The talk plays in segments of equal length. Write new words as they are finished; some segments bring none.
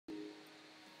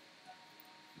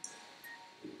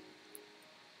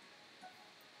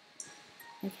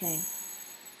Okay.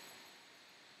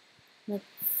 Let's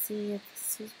see if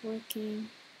this is working.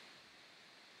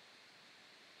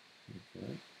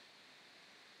 Okay.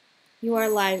 You are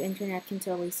live. Internet can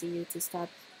totally see you. To stop,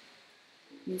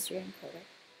 use your encoder.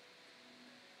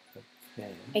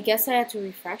 Okay. I guess I have to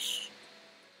refresh.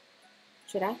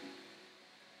 Should I?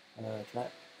 Try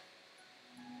it.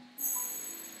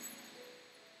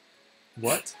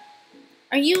 What?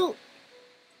 Are you...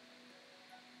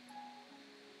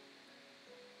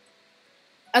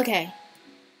 Okay.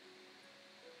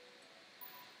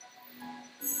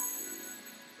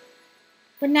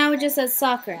 But now it just says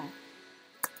Sakura.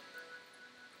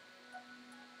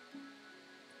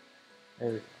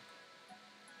 There we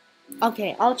go.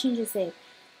 Okay, I'll change the save.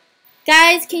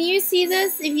 Guys, can you see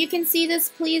this? If you can see this,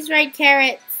 please write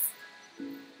carrots.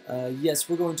 Yes,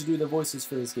 we're going to do the voices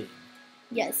for this game.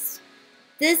 Yes.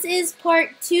 This is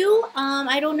part 2.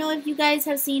 I don't know if you guys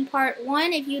have seen part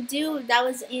 1. If you do, that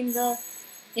was in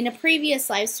a previous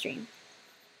live stream.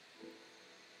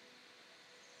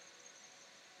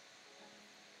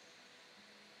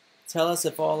 Tell us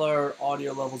if all our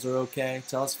audio levels are okay.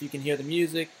 Tell us if you can hear the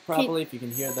music properly, if you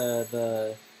can hear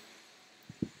the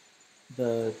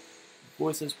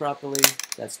voices properly.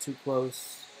 If that's too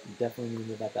close. You definitely need to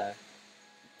move that back.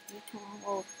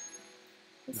 Oh,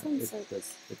 this No, one's it like...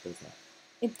 does not.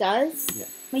 It does? Yeah.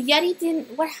 My Yeti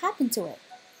didn't... What happened to it?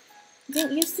 It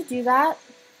didn't used to do that.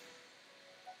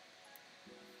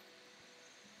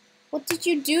 What did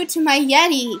you do to my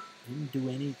Yeti? You didn't do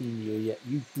anything to you yet.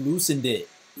 You loosened it.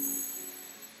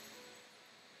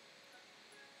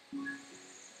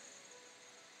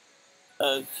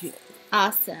 Okay.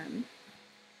 Awesome.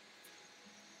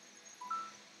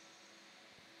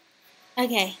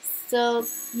 Okay, so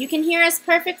you can hear us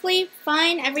perfectly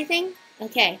fine, everything?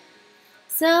 Okay.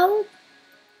 So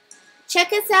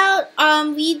check us out.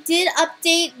 We did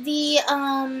update the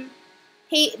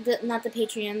not the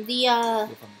Patreon, the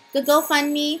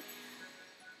GoFundMe.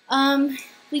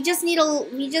 We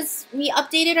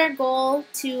updated our goal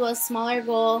to a smaller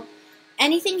goal.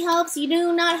 Anything helps. You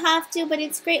do not have to, but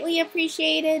it's greatly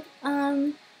appreciated.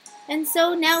 And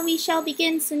so now we shall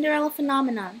begin Cinderella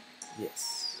Phenomenon.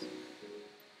 Yes.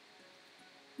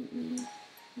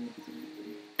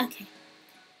 Okay.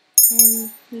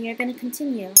 And we are going to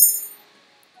continue.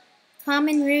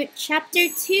 Common Root Chapter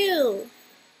 2.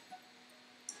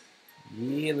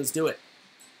 Yeah, let's do it.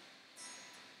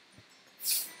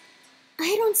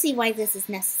 I don't see why this is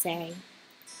necessary.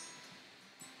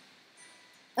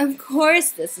 Of course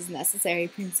this is necessary,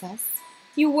 Princess.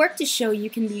 You work to show you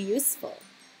can be useful.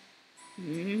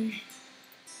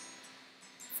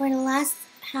 For the last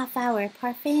half hour,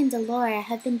 Parfait and Delora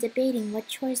have been debating what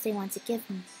chores they want to give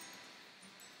me.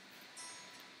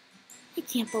 I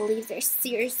can't believe they're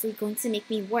seriously going to make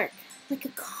me work like a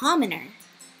commoner.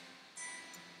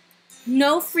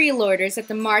 No freeloaders at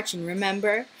the marching,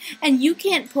 remember? And you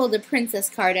can't pull the princess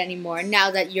card anymore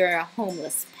now that you're a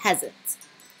homeless peasant.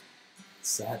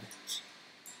 Savage.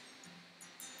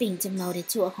 Being demoted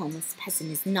to a homeless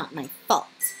peasant is not my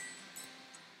fault.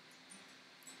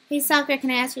 Hey, Sakura,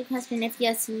 can I ask you a question? If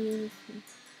yes, you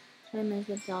try to make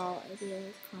a doll idea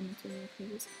commenting on the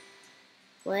previous...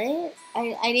 What?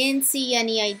 I didn't see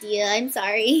any idea. I'm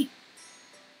sorry.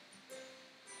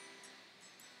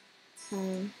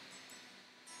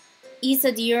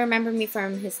 Issa, do you remember me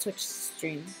from his Twitch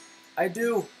stream? I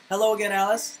do. Hello again,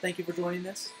 Alice. Thank you for joining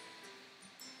us.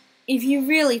 If you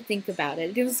really think about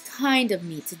it, it was kind of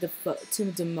me to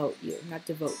demote you, not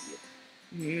devote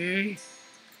you.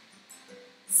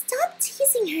 Stop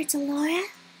teasing her, Delora.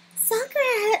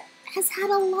 Sakura has had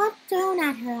a lot thrown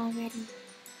at her already.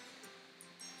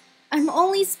 I'm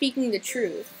only speaking the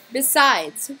truth.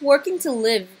 Besides, working to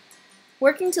live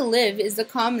is the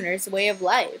commoner's way of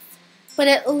life. But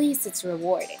at least it's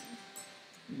rewarding.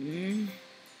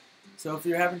 So if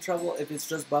you're having trouble, if it's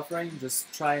just buffering,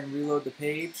 just try and reload the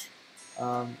page.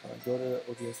 Go to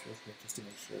OBS real quick just to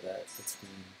make sure that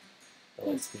the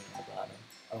light screen on the bottom.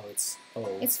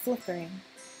 It's flickering.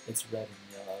 It's red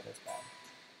and yellow. That's bad.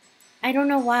 I don't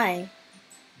know why.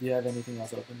 Do you have anything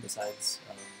else open besides?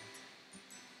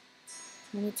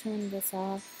 Let me turn this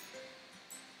off.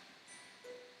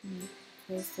 Let me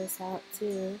close this out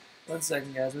too. 1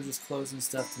 second, guys. We're just closing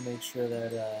stuff to make sure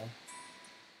that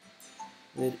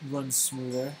it runs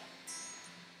smoother.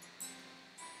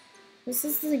 This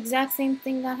is the exact same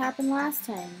thing that happened last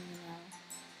time, you know.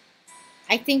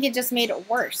 I think it just made it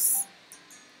worse.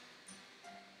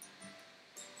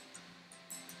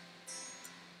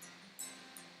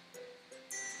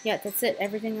 Yeah, that's it.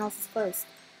 Everything else is closed.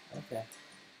 Okay.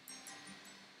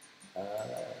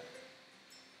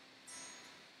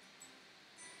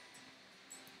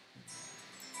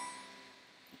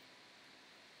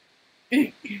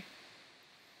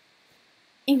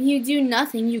 If you do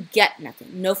nothing, you get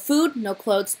nothing. No food, no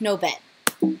clothes, no bed.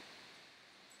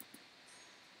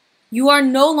 You are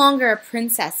no longer a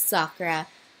princess, Sakura.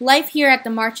 Life here at the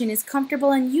Marchen is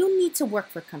comfortable and you need to work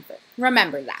for comfort.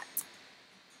 Remember that.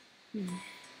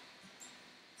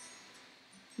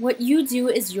 What you do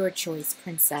is your choice,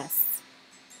 princess.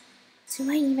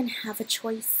 Do I even have a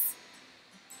choice?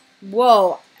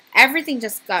 Whoa, everything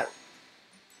just got...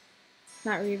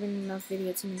 Not even enough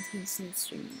video to maintain smooth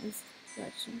streaming.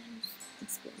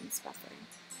 Experience buffering.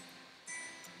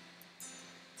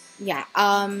 Yeah,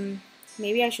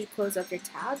 maybe I should close up your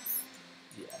tabs?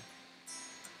 Yeah.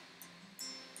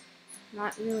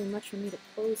 Not really much for me to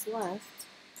close left.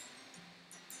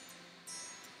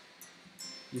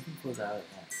 You can close out at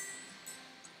that.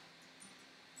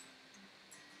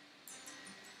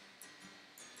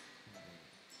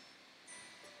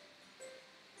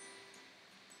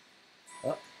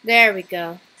 Oh. There we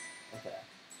go. Okay.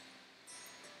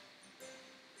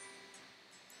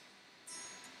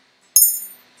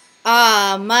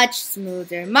 Ah, much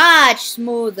smoother, much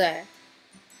smoother.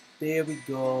 There we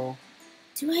go.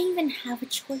 Do I even have a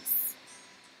choice?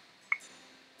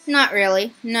 Not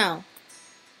really, no.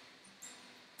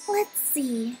 Let's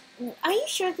see. Are you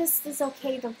sure this is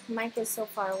okay? The mic is so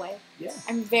far away. Yeah.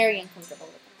 I'm very uncomfortable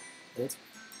with that. It's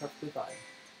perfectly fine.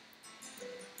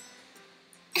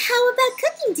 How about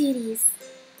cooking duties?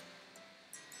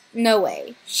 No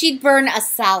way. She'd burn a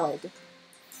salad.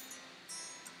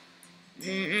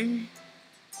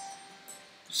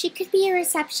 She could be a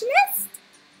receptionist?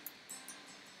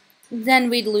 Then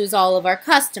we'd lose all of our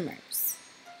customers.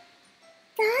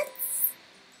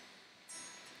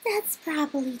 That's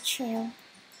probably true.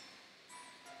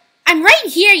 I'm right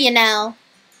here, you know.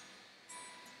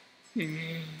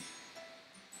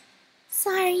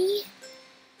 Sorry.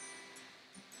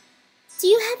 Do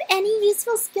you have any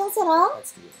useful skills at all?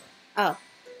 Let's do it. Oh.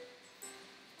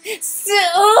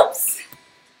 Oops!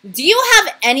 Do you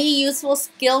have any useful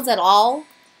skills at all?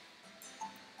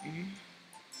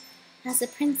 As a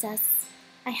princess,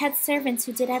 I had servants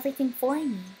who did everything for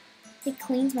me. They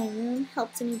cleaned my room,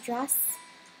 helped me dress.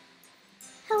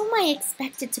 How am I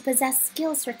expected to possess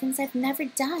skills for things I've never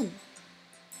done?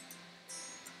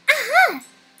 Aha!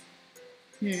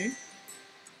 I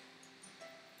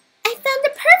found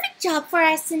the perfect job for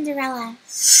our Cinderella.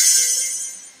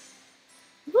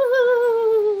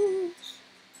 Woo!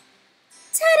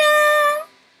 Ta-da!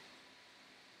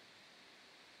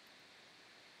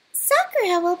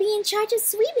 Sakura will be in charge of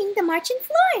sweeping the Marchen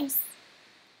floors.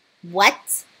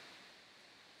 What?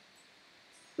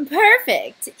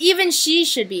 Perfect. Even she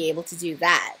should be able to do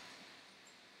that.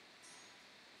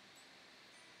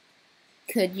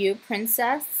 Could you,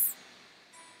 princess?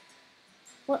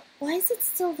 What? Why is it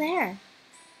still there?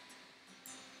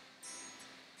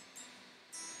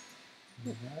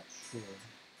 I'm not sure.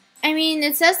 I mean,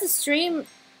 it says the stream...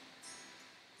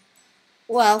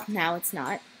 Well, now it's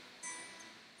not.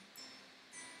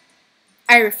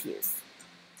 I refuse.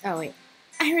 Oh, wait.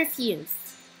 I refuse.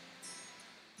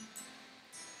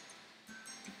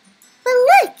 But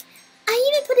look!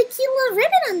 I even put a cute little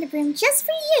ribbon on the broom just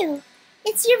for you.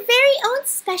 It's your very own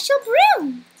special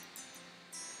broom.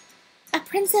 A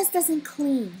princess doesn't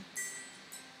clean.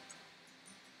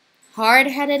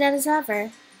 Hard-headed as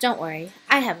ever. Don't worry,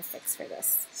 I have a fix for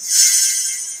this.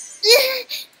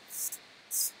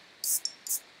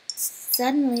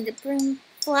 Suddenly, the broom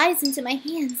flies into my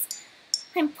hands.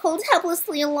 I'm pulled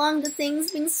helplessly along as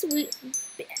the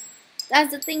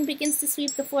thing begins to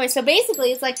sweep the floor. So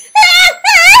basically, it's like...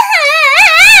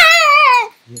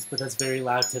 Yes, but that's very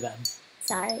loud to them.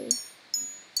 Sorry.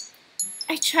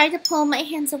 I try to pull my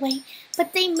hands away,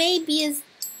 but they may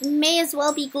as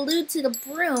well be glued to the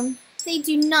broom. They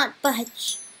do not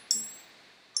budge.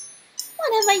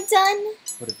 What have I done?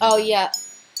 What have you Oh, done? yeah.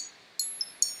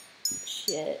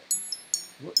 Shit.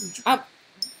 What did you...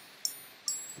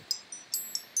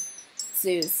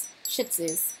 Zoos. Shit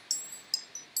zoos.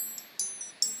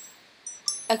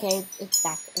 Okay, it's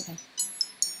back. Okay.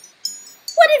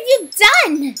 What have you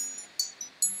done?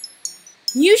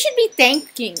 You should be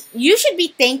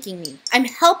thanking me. I'm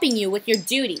helping you with your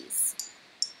duties.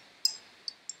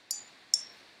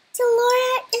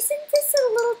 Delora, isn't this a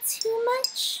little too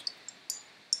much?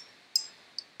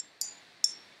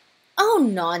 Oh,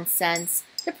 nonsense.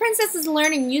 The princess is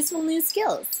learning useful new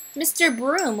skills. Mr.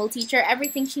 Broom will teach her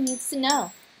everything she needs to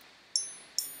know.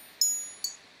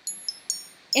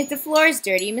 If the floor is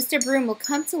dirty, Mr. Broom will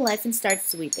come to life and start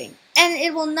sweeping. And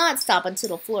it will not stop until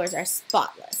the floors are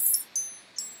spotless.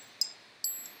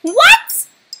 What?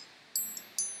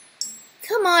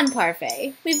 Come on,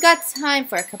 Parfait. We've got time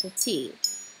for a cup of tea.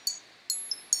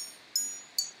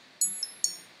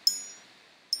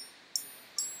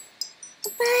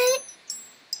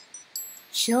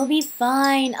 She'll be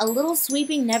fine. A little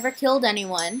sweeping never killed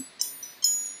anyone.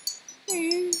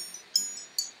 You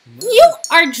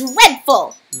are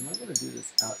dreadful! We're not going to do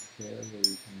this out there where we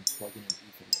can plug in an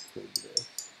Ethernet code to this.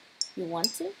 You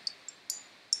want to?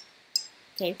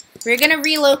 Okay, we're gonna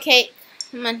relocate.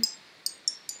 Come on.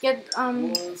 Get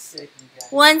 1 second,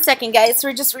 guys. 1 second, guys.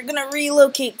 We're gonna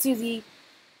relocate to the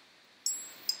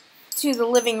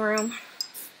living room.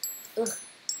 Ugh.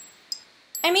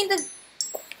 I mean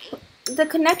the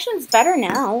connection's better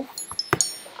now.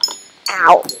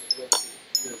 Ow.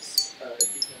 This Ethernet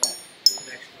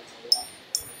connection is a lot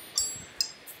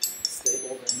more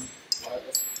stable than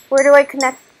wireless. Where do I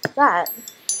connect that?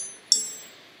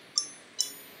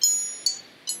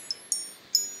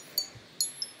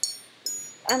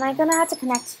 Am I gonna have to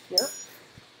connect here?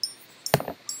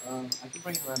 I can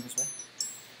bring it around this way.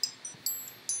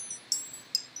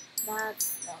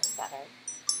 That's no better.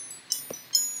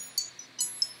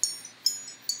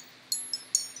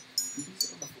 You can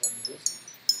sit on the floor and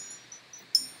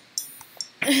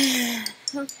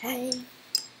listen. Okay.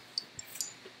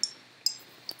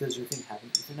 Does your thing have an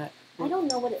Ethernet? I don't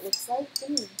know what it looks like.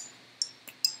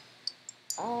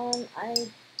 I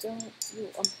don't. You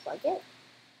unplug it?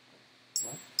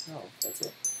 What? No, that's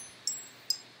it.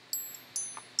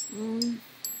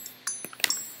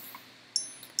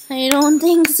 I don't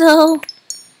think so.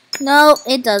 No,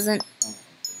 it doesn't. Oh my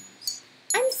goodness.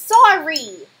 I'm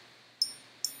sorry.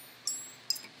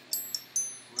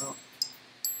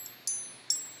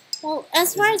 Well,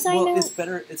 as far as I know. It's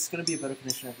better. It's gonna be a better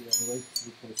connection after that anyway, because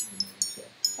we're close to the moon. So.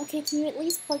 Okay, can you at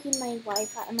least plug in my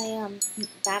Wi-Fi, my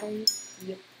battery?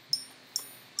 Yep.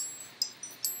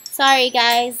 Sorry,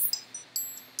 guys.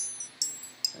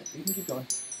 Right, you can keep going.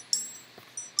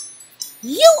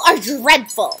 You are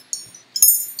dreadful.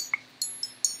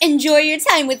 Enjoy your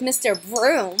time with Mr.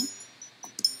 Broom.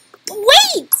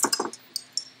 Wait!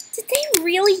 Did they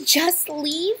really just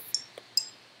leave?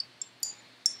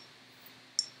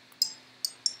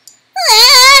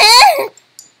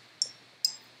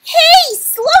 Hey,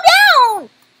 slow down!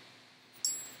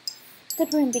 The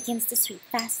broom begins to sweep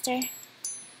faster.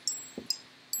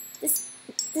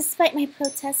 Despite my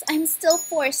protests, I'm still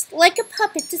forced, like a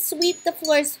puppet, to sweep the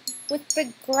floors with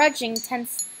begrudging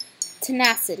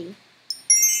tenacity.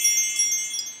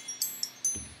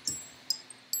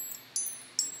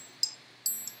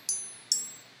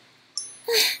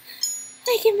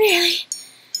 I can barely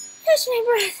catch my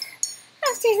breath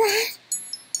after that.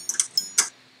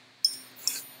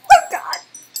 Oh, God.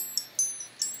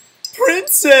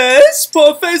 Princess!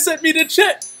 Parfait sent me to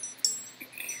check.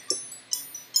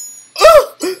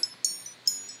 Oh!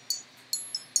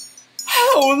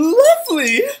 How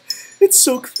lovely! It's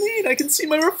so clean, I can see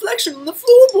my reflection on the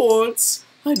floorboards.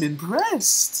 I'm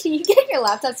impressed. Can you get your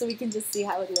laptop so we can just see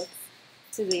how it looks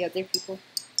to the other people?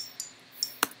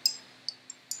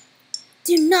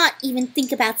 Do not even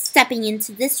think about stepping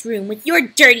into this room with your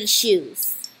dirty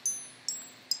shoes.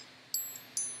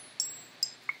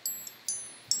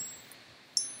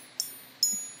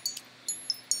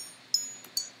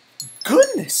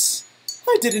 Goodness!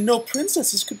 I didn't know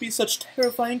princesses could be such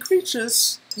terrifying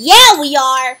creatures. Yeah, we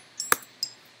are!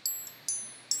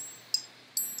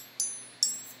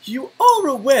 You are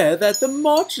aware that the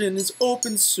march-in is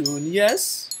open soon,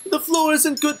 yes? The floor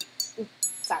isn't good.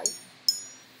 Sorry.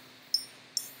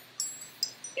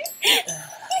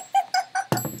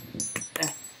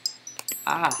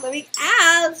 Let me.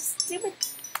 Ow! Stupid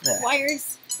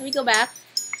wires. Let me go back.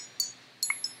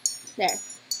 There.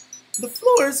 The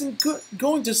floor isn't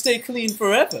going to stay clean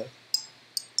forever.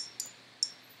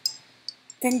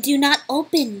 Then do not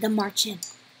open the march-in.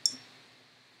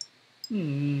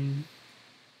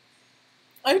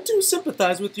 I do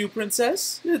sympathize with you,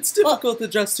 Princess. It's difficult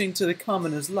adjusting to the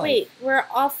commoner's life. Wait, we're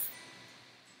off.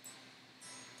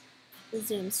 The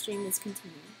Zoom stream is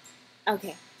continuing.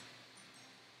 Okay.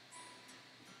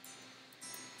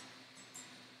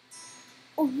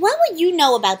 What would you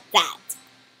know about that?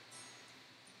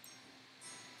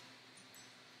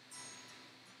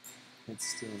 It's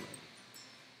still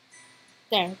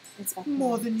There, it's back.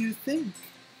 more than you think.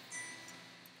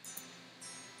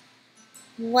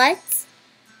 What?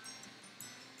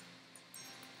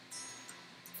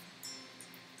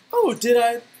 Oh, did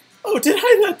I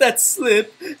let that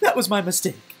slip? That was my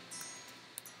mistake.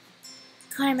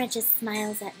 Karma just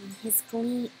smiles at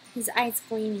me, his eyes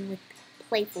gleaming with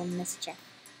playful mischief.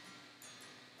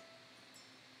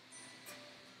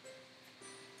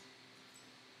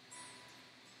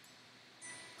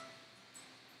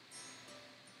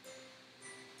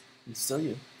 It's still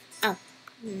you. Oh.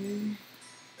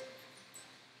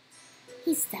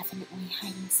 He's definitely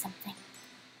hiding something.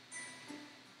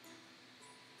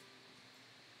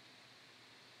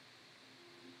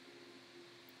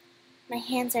 My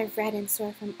hands are red and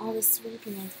sore from all the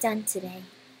sweeping I've done today.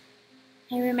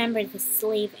 I remember the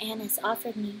slave Annis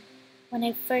offered me when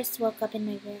I first woke up in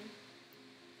my room.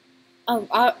 Oh,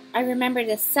 I remember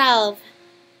the salve.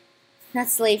 Not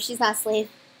slave, she's not slave.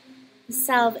 The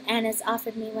salve Annis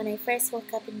offered me when I first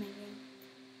woke up in my room.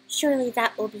 Surely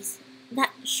that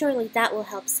will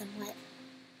help somewhat.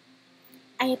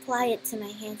 I apply it to my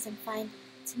hands and find,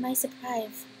 to my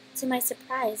surprise,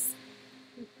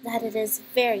 that it is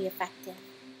very effective.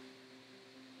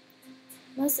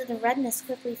 Most of the redness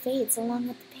quickly fades along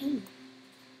with the pain.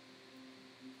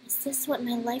 Is this what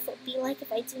my life will be like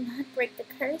if I do not break the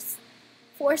curse?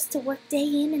 Forced to work day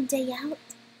in and day out?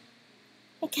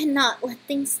 I cannot let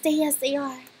things stay as they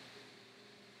are.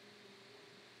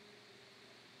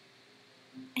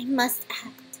 I must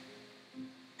act.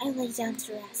 I lay down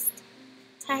to rest.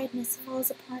 Tiredness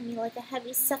falls upon me like a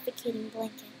heavy, suffocating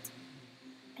blanket.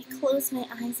 I close my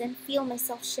eyes and feel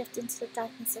myself shift into the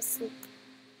darkness of sleep.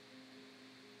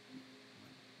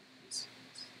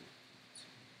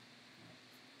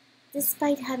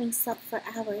 Despite having slept for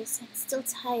hours, I'm still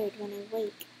tired when I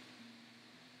wake.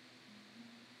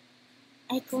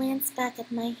 I glance back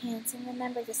at my hands and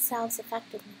remember the salve's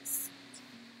effectiveness.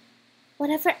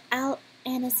 Whatever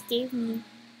Annis gave me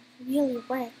really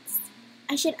works.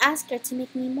 I should ask her to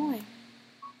make me more.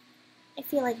 I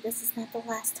feel like this is not the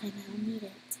last time I will need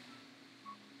it.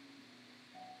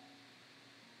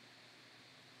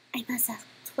 I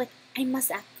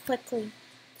must act quickly.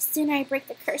 The sooner I break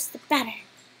the curse, the better.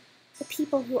 The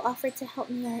people who offered to help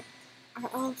me are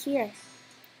all here.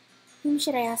 Whom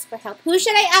should I ask for help? Who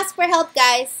should I ask for help,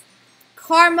 guys?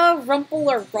 Karma, Rumple,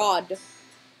 or Rod?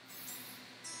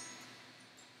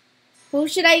 Who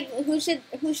should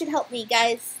help me,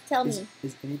 guys? Tell me.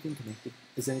 Is anything connected?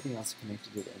 Is anything else connected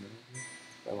to the internet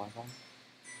by Wi-Fi?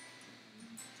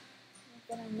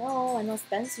 I don't know. I know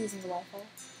Spen's using the Wi-Fi.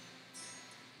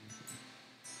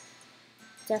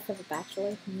 Death of a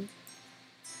Bachelor.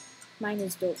 Mine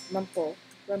is Rumple.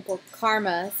 Rumple.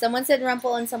 Karma. Someone said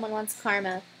Rumple and someone wants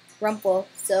Karma. Rumple.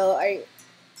 So,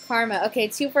 Karma. Okay,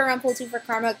 2 for Rumple, 2 for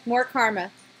Karma. More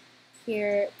Karma.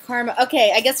 Here. Karma.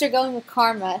 Okay, I guess they're going with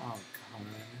Karma. Oh,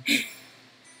 Okay.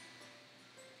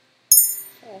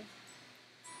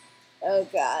 Oh,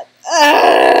 God.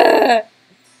 Ugh!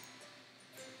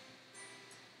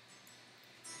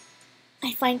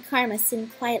 I find Karma sitting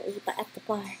quietly but at the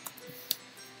bar.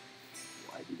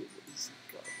 Why did it really say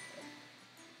God?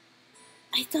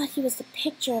 I thought he was the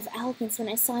picture of elegance when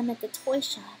I saw him at the toy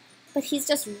shop, but he's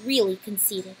just really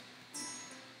conceited.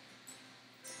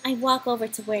 I walk over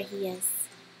to where he is.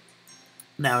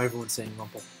 Now everyone's saying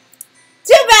Rumple.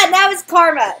 Too bad, now it's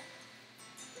Karma!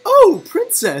 Oh,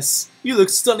 Princess! You look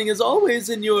stunning as always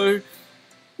in your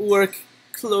work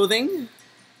clothing.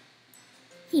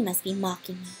 He must be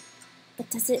mocking me.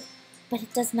 But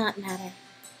it does not matter.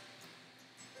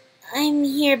 I'm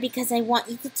here because I want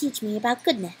you to teach me about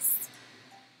goodness.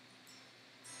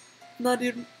 Not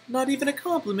even a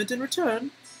compliment in return.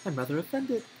 I'm rather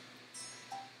offended.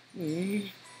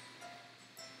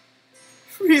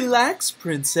 Relax,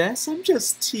 Princess. I'm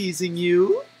just teasing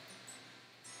you.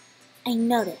 I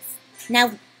noticed.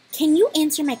 Now, can you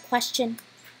answer my question?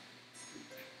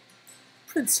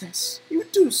 Princess, you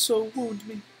do so wound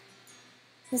me.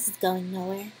 This is going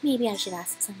nowhere. Maybe I should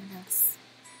ask someone else.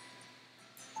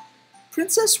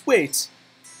 Princess, wait.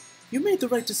 You made the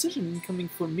right decision in coming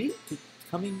to me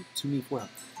for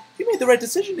help. You made the right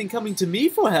decision in coming to me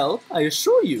for help, I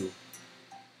assure you.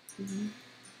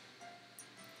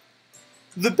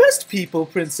 The best people,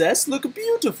 Princess, look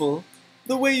beautiful.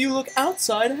 The way you look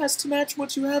outside has to match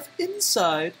what you have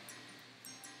inside.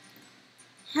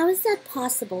 How is that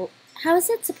possible? How is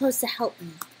that supposed to help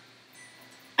me?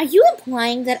 Are you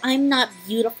implying that I'm not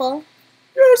beautiful?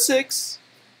 You're 6.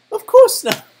 Of course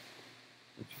not.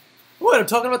 What? I'm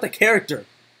talking about the character.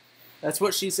 That's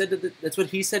what she said to the. That's what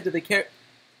he said to the character.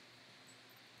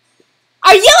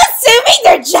 Are you assuming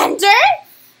their gender?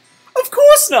 Of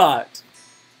course not.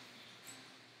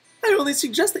 I only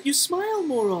suggest that you smile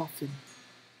more often.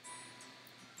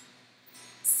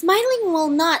 Smiling will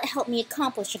not help me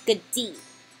accomplish a good deed.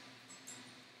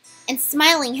 And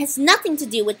smiling has nothing to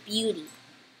do with beauty.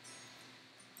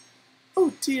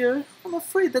 Oh dear, I'm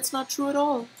afraid that's not true at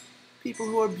all. People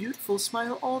who are beautiful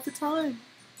smile all the time.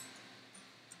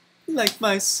 Like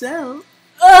myself.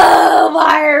 Oh,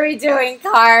 why are we doing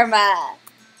Karma?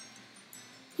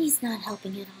 He's not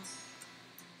helping at all.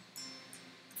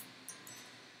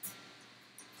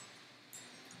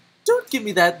 Don't give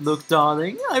me that look,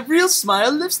 darling. A real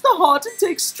smile lifts the heart and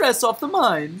takes stress off the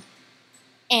mind.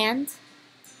 And?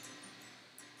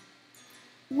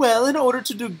 Well, in order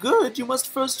to do good, you must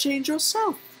first change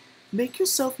yourself. Make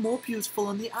yourself more beautiful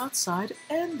on the outside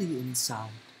and the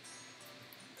inside.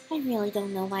 I really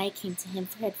don't know why I came to him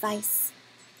for advice.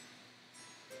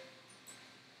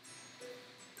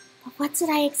 But what did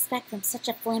I expect from such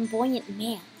a flamboyant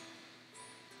man?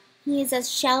 He is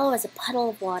as shallow as a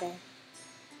puddle of water.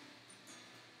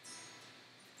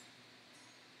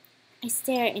 I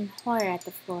stare in horror at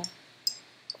the floor.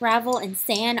 Gravel and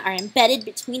sand are embedded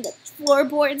between the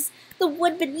floorboards. The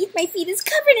wood beneath my feet is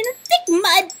covered in a thick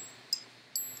mud.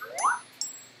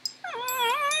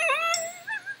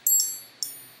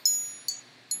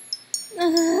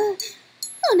 Oh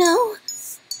no.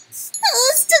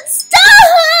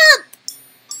 Stop!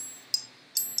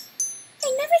 I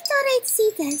never thought I'd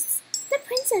see this. The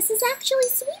princess is actually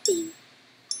sweeping.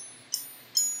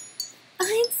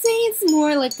 I'd say it's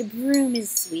more like the broom is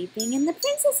sweeping and the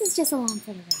princess is just along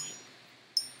for the ride.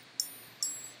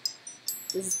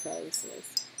 This is probably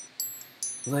serious.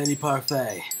 Lady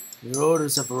Parfait, your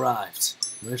orders have arrived.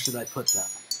 Where should I put them?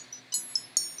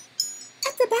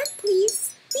 At the back,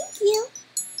 please. Thank you.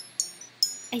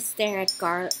 I stare at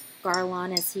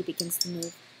Garlon as he begins to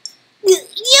move.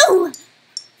 You!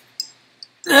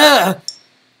 You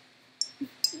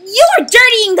are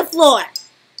dirtying the floor!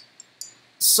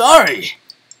 Sorry!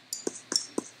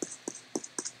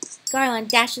 Garland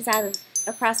dashes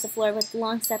across the floor with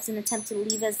long steps in an attempt to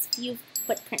leave as few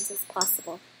footprints as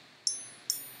possible.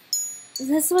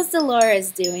 This was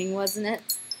Dolores doing, wasn't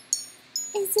it?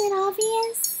 Is it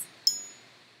obvious?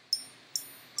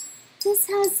 This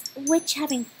has witch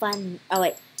having fun. Oh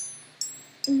wait.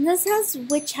 This has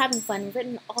witch having fun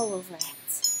written all over it.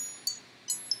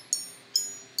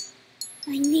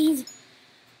 I need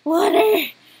water.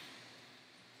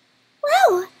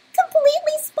 Wow,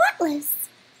 completely spotless.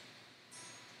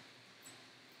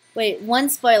 Wait, one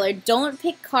spoiler. Don't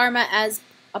pick Karma as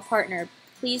a partner.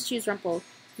 Please choose Rumple.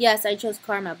 Yes, I chose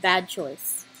Karma. Bad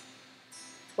choice.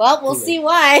 Well, we'll see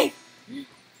why.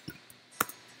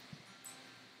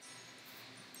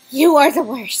 You are the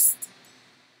worst.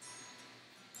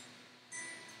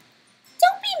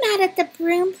 Don't be mad at the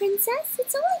broom, princess.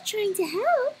 It's only trying to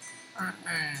help.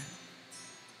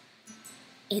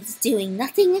 It's doing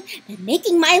nothing but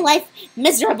making my life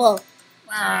miserable.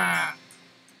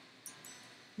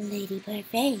 Lady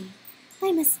Parfait,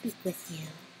 I must speak with you.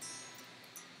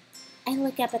 I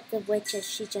look up at the witch as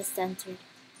she just entered.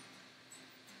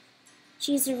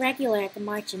 She is a regular at the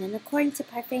margin, and according to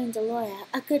Parfait and Delora,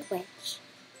 a good witch.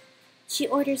 She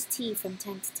orders tea from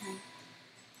time to time.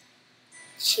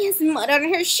 She has mud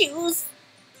on her shoes.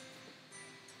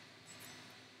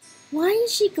 Why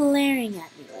is she glaring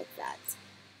at me like that?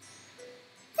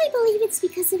 I believe it's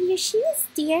because of your shoes,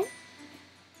 dear.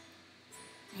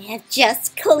 I have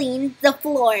just cleaned the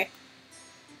floor.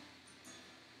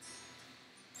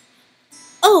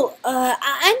 Oh,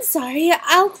 I'm sorry.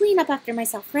 I'll clean up after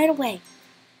myself right away.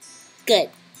 Good.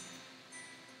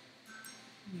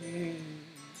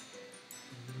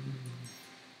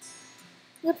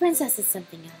 The princess is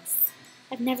something else.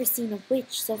 I've never seen a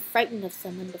witch so frightened of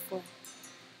someone before.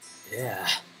 Yeah.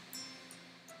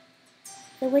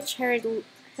 The witch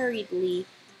hurriedly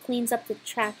cleans up the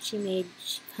track she made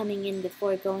coming in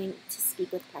before going to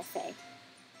speak with Parfait.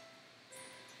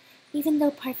 Even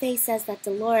though Parfait says that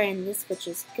Delora and this witch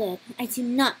is good, I do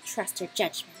not trust her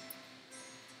judgment.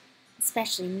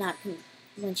 Especially not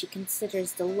when she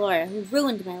considers Delora, who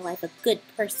ruined my life, a good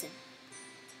person.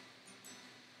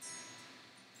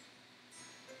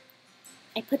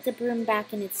 I put the broom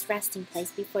back in its resting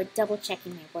place before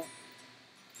double-checking my work.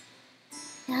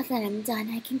 Now that I'm done,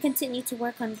 I can continue to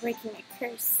work on breaking my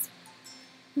curse.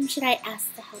 Whom should I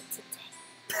ask to help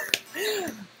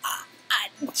today?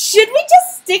 Should we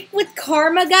just stick with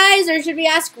Karma, guys, or should we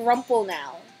ask Rumple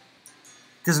now?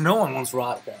 Because no one wants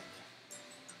Rod, apparently.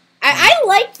 I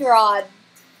liked Rod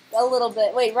a little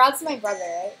bit. Wait, Rod's my brother,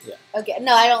 right? Yeah. Okay,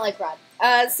 no, I don't like Rod.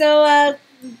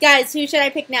 Guys, who should I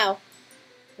pick now?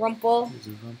 Rumple. There's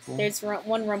a Rumple. There's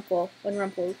one Rumple. One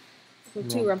Rumple.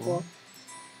 Two Rumple. Rod.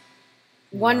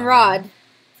 One Rod.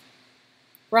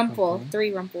 Rumple. Okay.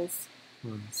 3 Rumples.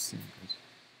 Singles.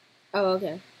 Oh,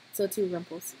 okay. So 2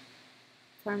 Rumples.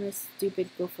 Karma's stupid,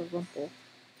 go for Rumple.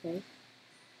 Okay.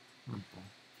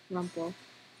 Rumple.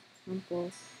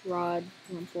 Rumple. Rod.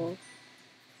 Rumple.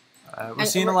 We're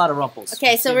seeing a lot of Rumples.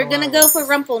 Okay, so we're gonna go for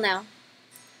Rumple now.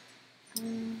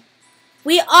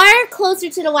 We are closer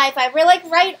to the Wi-Fi. We're like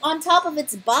right on top of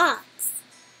its box.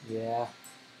 Yeah.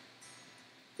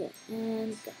 Okay,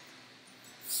 and go.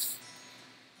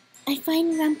 I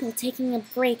find Rumple taking a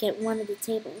break at one of the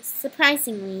tables.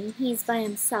 Surprisingly, he's by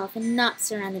himself and not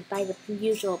surrounded by the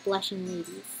usual blushing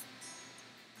ladies.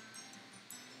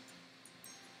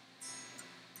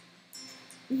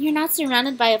 You're not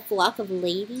surrounded by a flock of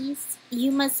ladies?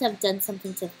 You must have done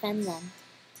something to offend them.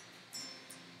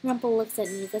 Rumple looks at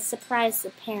me, the surprise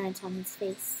apparent on his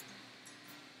face.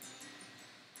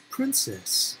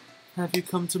 Princess, have you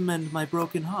come to mend my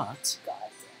broken heart? God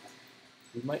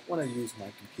We might want to use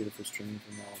my computer for streaming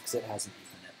from now because it has an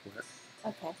Ethernet port.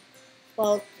 damn. Okay.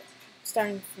 Well,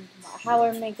 starting from tomorrow. How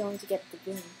am I going to get the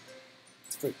game?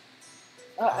 It's free.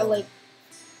 Like,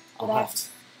 I'll But I- have to.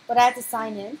 but I have to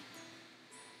sign in?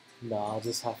 No, I'll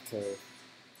just have to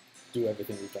do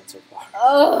everything we've done so far.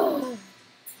 Oh!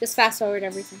 Just fast forward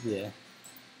everything. Yeah.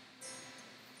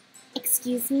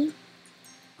 Excuse me?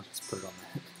 I'll just put it on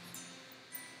that.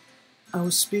 I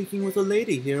was speaking with a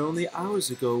lady here only hours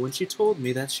ago when she told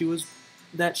me that she was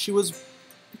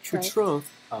betrothed.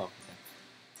 Oh, okay.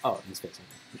 Oh, he's facing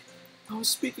me. I was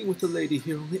speaking with a lady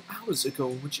here only hours ago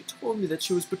when she told me that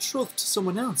she was betrothed to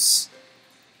someone else.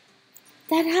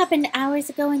 That happened hours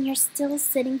ago and you're still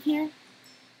sitting here?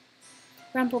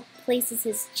 Rumple places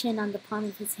his chin on the palm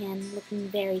of his hand, looking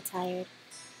very tired.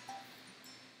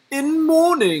 In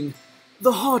mourning!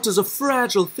 The heart is a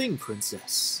fragile thing,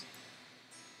 Princess.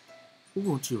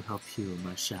 Won't you help heal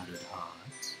my shattered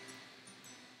heart?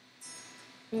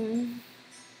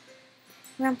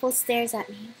 Rumple stares at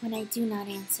me when I do not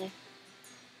answer.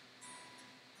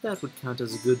 That would count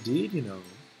as a good deed, you know.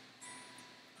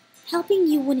 Helping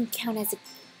you would count as a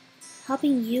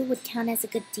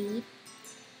good deed.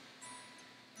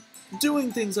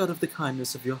 Doing things out of the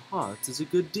kindness of your heart is a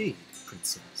good deed,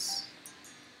 Princess.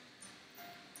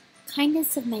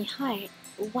 Kindness of my heart.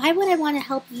 Why would I want to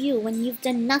help you when you've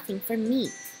done nothing for me?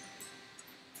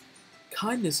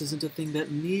 Kindness isn't a thing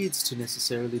that needs to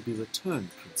necessarily be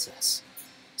returned, Princess.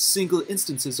 Single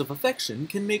instances of affection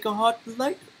can make a heart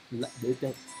lighter.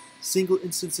 Single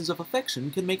instances of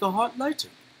affection can make a heart lighter.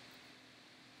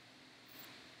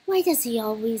 Why does he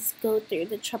always go through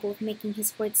the trouble of making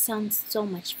his words sound so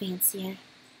much fancier?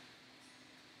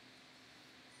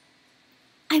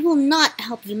 I will not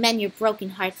help you mend your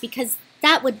broken heart because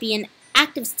that would be an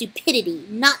act of stupidity,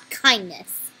 not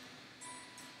kindness.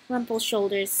 Rumple's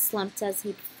shoulders slumped as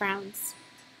he frowns.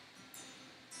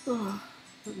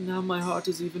 But now my heart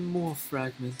is even more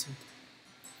fragmented.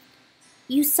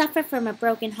 You suffer from a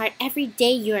broken heart every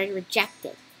day you are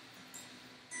rejected.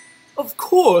 Of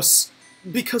course!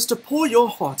 Because to pour your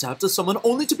heart out to someone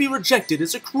only to be rejected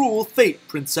is a cruel fate,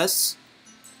 Princess.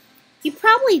 You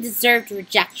probably deserved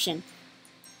rejection.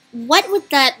 What with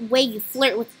that way you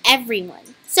flirt with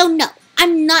everyone? So no,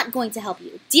 I'm not going to help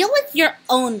you. Deal with your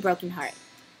own broken heart.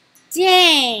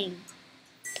 Dang!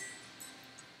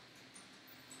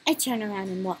 I turn around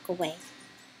and walk away.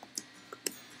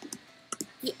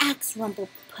 The axe Rumple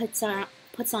puts on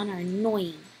are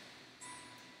annoying.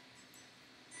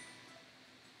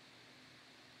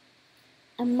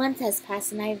 A month has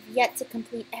passed and I have yet to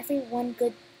complete even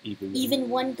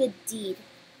one good deed.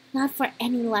 Not for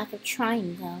any lack of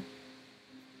trying, though.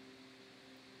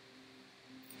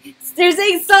 They're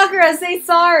saying Sakura, say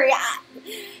sorry.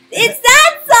 It's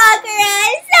not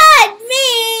Sakura, it's not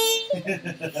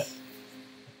me!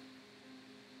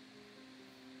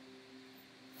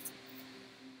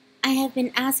 I have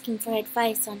been asking for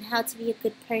advice on how to be a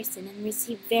good person and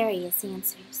received various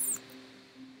answers.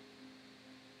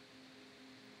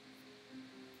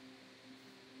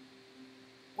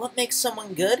 What makes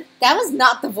someone good? That was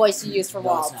not the voice you used for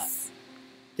No, it's Waltz.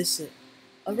 This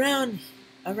around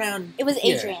It was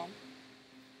here. Adrian.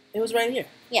 It was right here.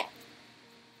 Yeah.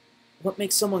 What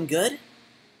makes someone good?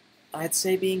 I'd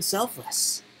say being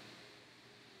selfless.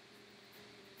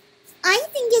 I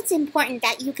think it's important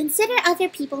that you consider other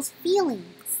people's feelings.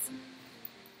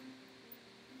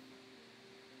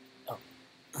 What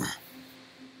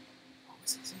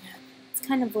was this again? It's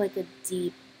kind of like a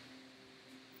deep...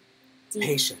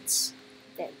 Patience.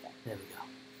 There we go. There we go.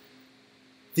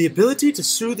 The ability to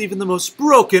soothe even the most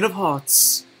broken of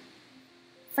hearts.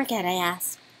 Forget I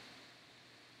asked.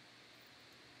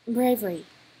 Bravery.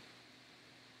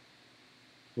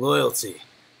 Loyalty.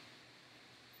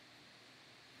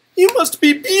 You must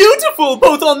be beautiful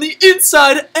both on the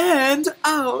inside and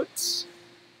out.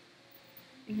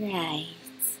 Right.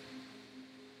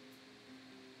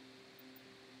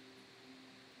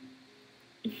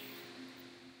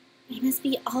 I must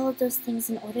be all of those things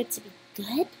in order to be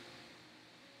good?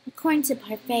 According to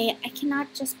Parfait, I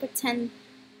cannot just pretend.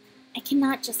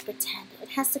 It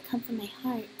has to come from my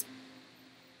heart.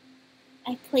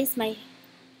 I place my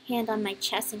hand on my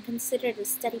chest and consider the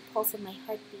steady pulse of my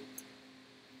heartbeat.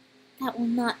 That will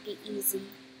not be easy.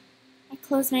 I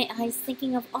close my eyes,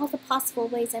 thinking of all the possible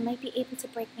ways I might be able to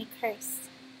break my curse.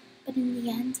 But in the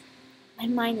end, my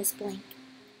mind is blank.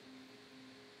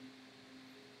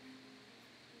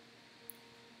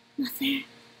 Mother,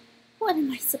 what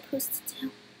am I supposed to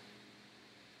do?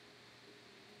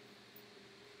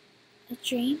 A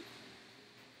dream?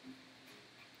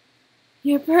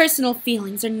 Your personal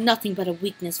feelings are nothing but a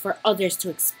weakness for others to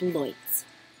exploit.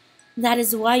 That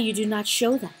is why you do not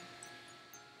show them.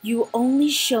 You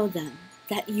only show them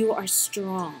that you are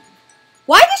strong.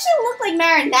 Why does she look like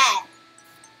Marinette?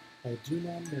 I do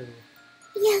not know.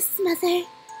 Yes, Mother.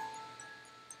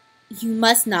 You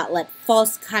must not let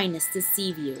false kindness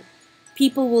deceive you.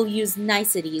 People will use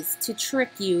niceties to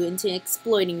trick you into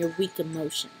exploiting your weak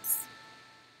emotions.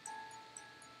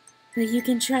 But you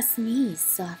can trust me,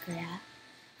 Sakura.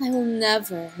 I will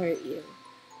never hurt you.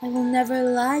 I will never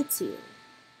lie to you.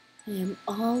 I am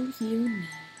all you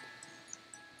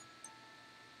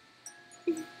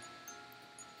need.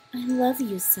 I love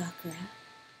you, Sakura.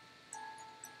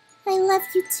 I love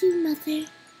you too, Mother.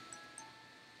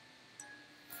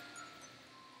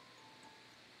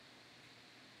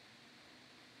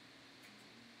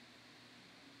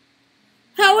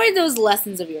 How are those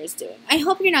lessons of yours doing? I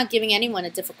hope you're not giving anyone a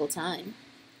difficult time.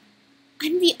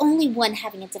 I'm the only one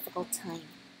having a difficult time.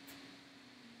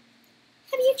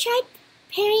 Have you tried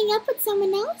pairing up with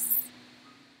someone else?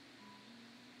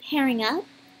 Pairing up?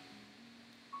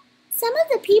 Some of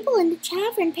the people in the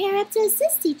tavern pair up to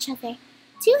assist each other.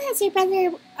 Two heads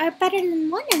are better than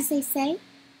one, as they say.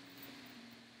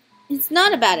 It's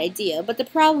not a bad idea, but the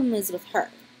problem is with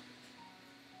her.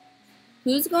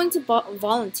 Who's going to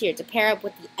volunteer to pair up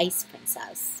with the Ice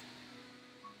Princess?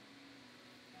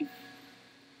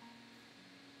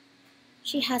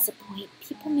 She has a point.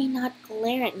 People may not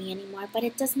glare at me anymore, but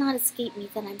it does not escape me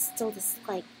that I'm still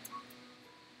disliked.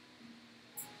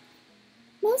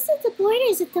 Most of the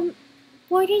boarders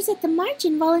at the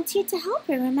margin volunteered to help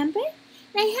her, remember?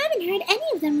 And I haven't heard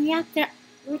any of them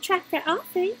retract their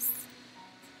offers.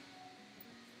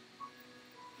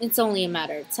 It's only a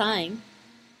matter of time.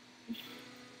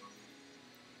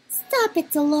 Stop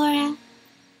it, Delora.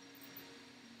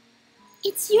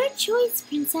 It's your choice,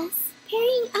 Princess.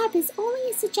 Pairing up is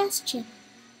only a suggestion.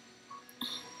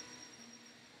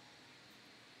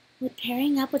 Would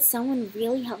pairing up with someone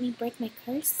really help me break my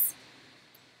curse?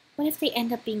 What if they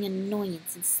end up being an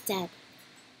annoyance instead?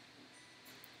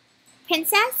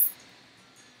 Princess?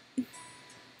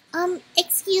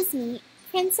 Excuse me,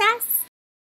 Princess?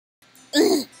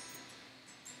 Ugh.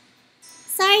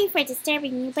 Sorry for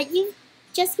disturbing you, but you've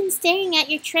just been staring at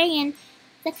your tray and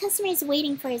the customer is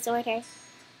waiting for his order.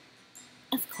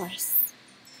 Of course.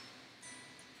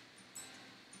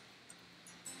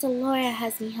 Delora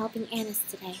has me helping Annis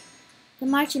today. The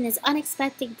margin is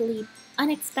unexpectedly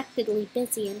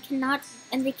busy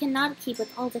and they cannot keep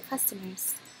with all the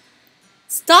customers.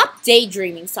 Stop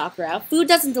daydreaming, Sakura. Food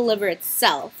doesn't deliver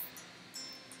itself.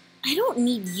 I don't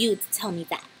need you to tell me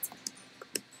that.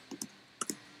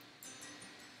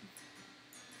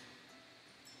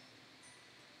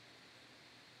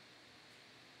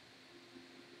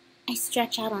 I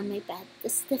stretch out on my bed. The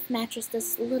stiff mattress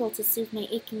does little to soothe my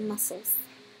aching muscles.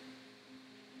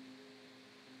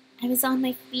 I was on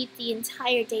my feet the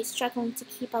entire day, struggling to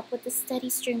keep up with the steady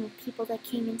stream of people that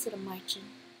came into the margin.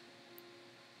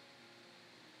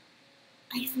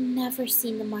 I've never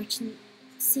seen the margin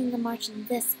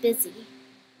this busy.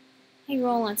 I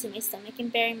roll onto my stomach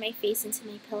and bury my face into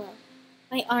my pillow.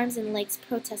 My arms and legs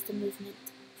protest the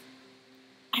movement.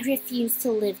 I refuse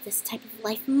to live this type of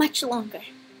life much longer.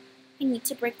 I need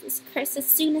to break this curse as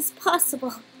soon as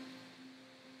possible.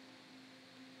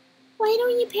 Why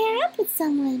don't you pair up with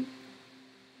someone?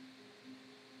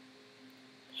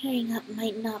 Pairing up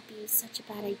might not be such a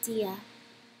bad idea.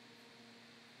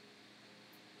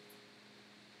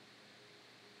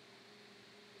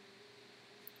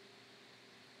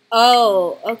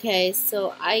 Oh, okay,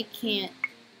 so I can't...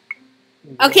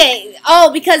 Okay,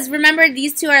 because remember,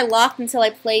 these two are locked until I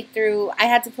play through... I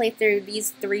had to play through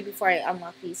these three before I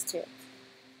unlock these two.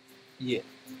 Yeah.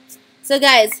 So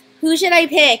guys, who should I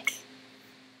pick?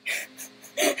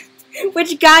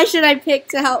 Which guy should I pick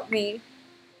to help me?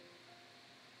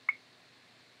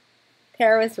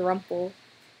 Pair with Rumple.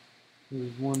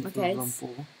 There's one for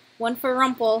Rumple. One for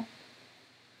Rumple.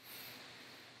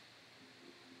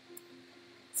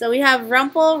 So we have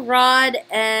Rumple, Rod,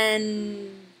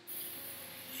 and...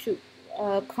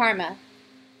 Karma.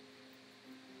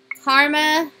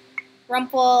 Karma,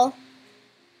 Rumple,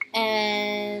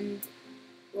 and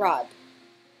Rod.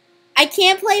 I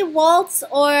can't play Waltz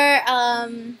or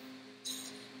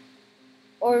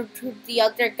the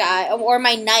other guy, or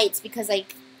my Knights, because I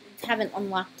haven't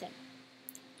unlocked him.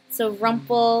 So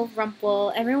Rumple,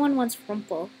 everyone wants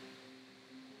Rumple.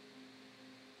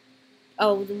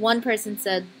 Oh, the one person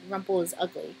said Rumple is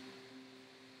ugly.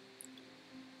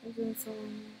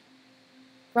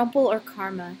 Rumple or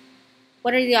Karma?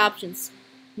 What are the options?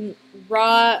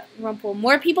 Raw, Rumple.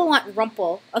 More people want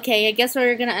Rumple. Okay, I guess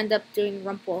we're gonna end up doing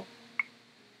Rumple.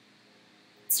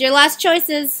 It's your last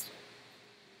choices.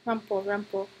 Rumple,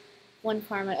 Rumple. One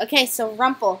Karma. Okay, so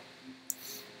Rumple.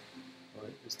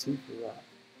 Alright, there's 2 for Rock.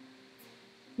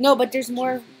 No, but there's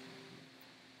more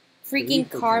freaking 3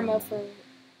 for Karma Karma. for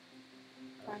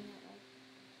Karma.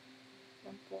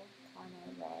 Rumple, Karma,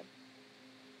 Rod.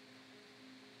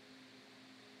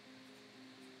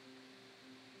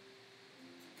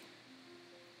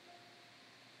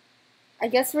 I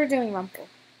guess we're doing Rumple.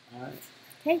 Alright.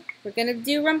 Okay, we're gonna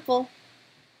do Rumple.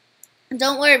 And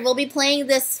don't worry, we'll be playing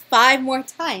this 5 more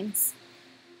times.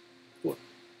 Cool.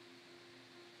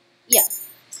 Yeah.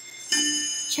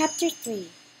 Chapter 3.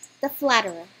 The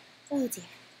Flatterer. Oh dear.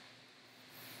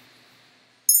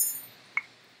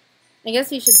 I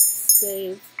guess we should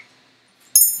save.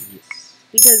 Yes.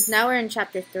 Because now we're in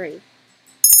chapter 3.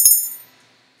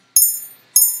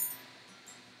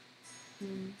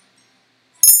 Wait.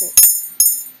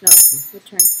 No,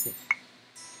 return. So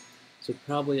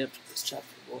probably after this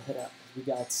chapter, we'll head out. We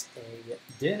got a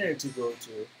dinner to go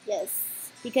to. Yes.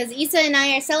 Because Issa and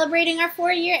I are celebrating our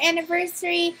 4-year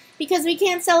anniversary because we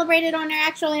can't celebrate it on our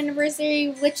actual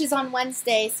anniversary, which is on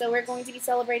Wednesday. So we're going to be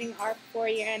celebrating our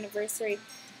 4-year anniversary.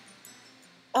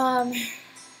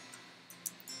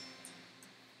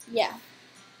 Yeah.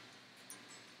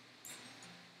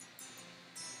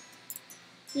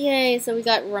 Yay, so we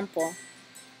got Rumple.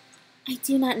 I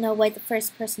do not know why the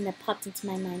first person that popped into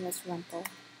my mind was Rumple.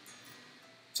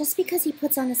 Just because he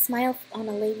puts on a smile on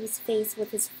a lady's face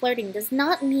with his flirting does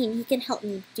not mean he can help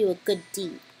me do a good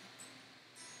deed.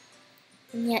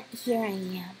 And yet, here I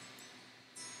am.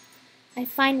 I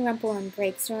find Rumple on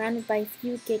break, surrounded by a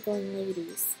few giggling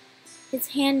ladies. His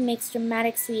hand makes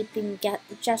dramatic sweeping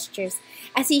gestures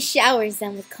as he showers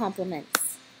them with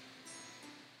compliments.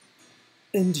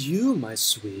 And you, my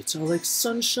sweet, are like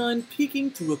sunshine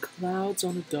peeking through clouds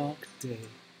on a dark day.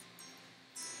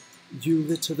 You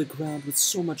litter the ground with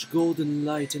so much golden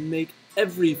light and make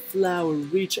every flower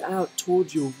reach out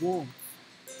toward your warmth.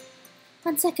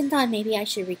 On second thought, maybe I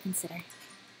should reconsider.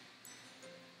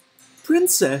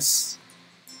 Princess!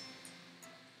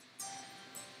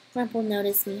 Rumple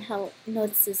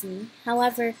notices me,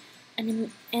 however,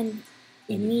 and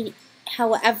immediately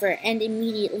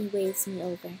waves me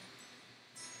over.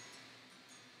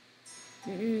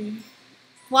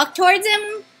 Walk towards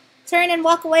him? Turn and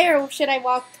walk away, or should I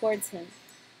walk towards him?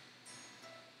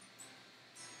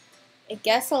 I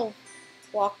guess I'll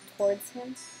walk towards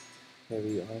him.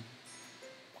 Hairy arm.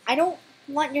 I don't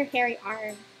want your hairy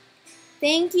arm.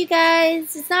 Thank you,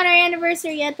 guys. It's not our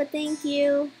anniversary yet, but thank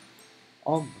you.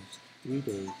 Almost 3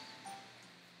 days.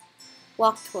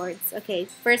 Walk towards. Okay,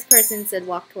 first person said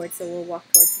walk towards, so we'll walk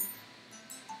towards him.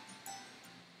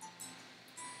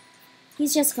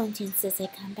 He's just going to insist I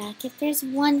come back. If there's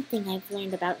one thing I've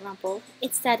learned about Rumple,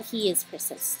 it's that he is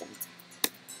persistent.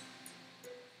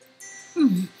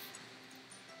 Why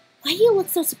do you look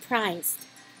so surprised?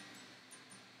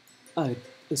 I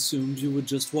assumed you would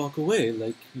just walk away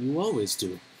like you always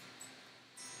do.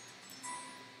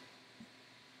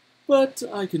 But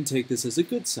I can take this as a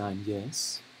good sign,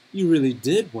 yes. You really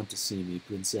did want to see me,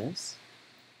 Princess.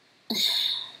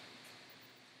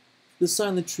 The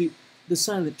silent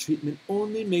treatment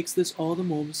only makes this all the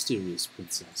more mysterious,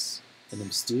 Princess. And the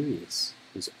mysterious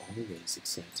is always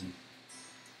exciting.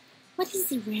 What is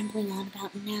he rambling on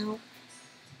about now?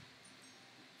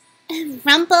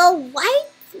 Rumple, why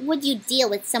would you deal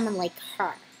with someone like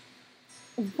her?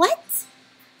 What?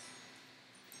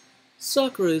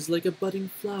 Sakura is like a budding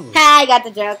flower. Ha, I got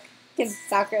the joke. Because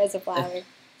Sakura is a flower.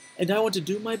 And I want to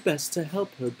do my best to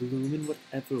help her bloom in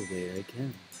whatever way I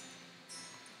can.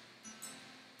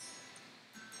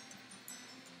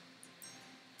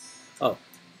 Oh,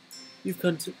 you've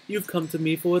come to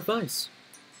me for advice,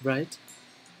 right?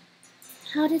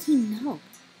 How did he know?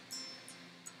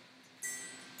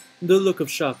 The look of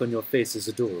shock on your face is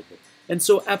adorable, and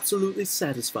so absolutely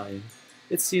satisfying.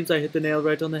 It seems I hit the nail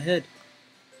right on the head.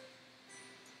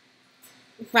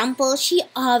 Rumple, she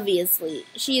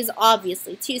is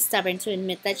obviously too stubborn to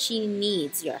admit that she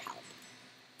needs your help.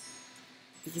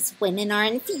 These women are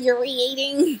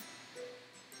infuriating.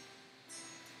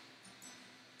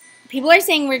 People are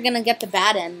saying we're gonna get the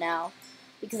bad end now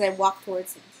because I walked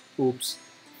towards him. Oops.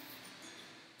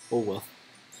 Oh well.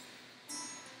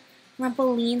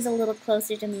 Rumple leans a little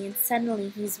closer to me and suddenly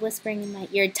he's whispering in my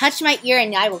ear, "Touch my ear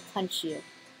and I will punch you."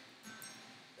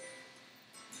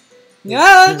 No!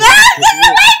 No! Get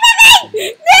away from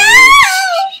me!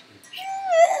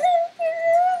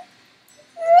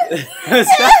 No!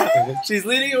 Stop! She's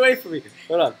leaning away from me.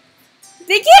 Hold on.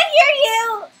 They can't hear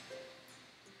you!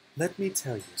 Let me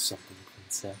tell you something,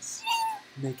 princess.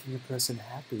 Making a person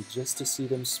happy just to see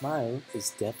them smile is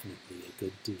definitely a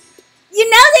good deed. You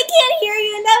know they can't hear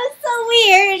you, and that was so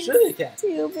weird. Sure they can.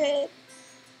 Stupid.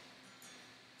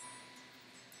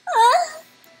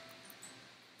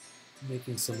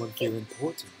 Making someone feel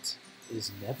important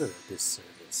is never a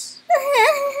disservice.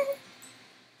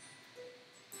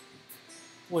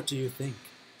 What do you think?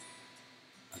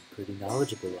 I'm pretty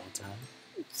knowledgeable, aren't I?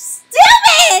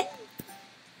 Stupid!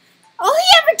 All he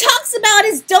ever talks about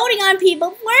is doting on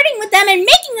people, flirting with them, and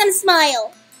making them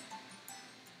smile.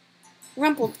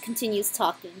 Rumple continues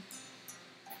talking.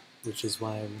 Which is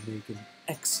why I will make an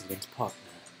excellent partner.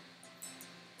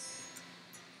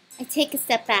 I take a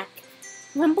step back.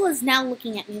 Rumple is now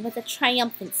looking at me with a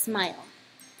triumphant smile.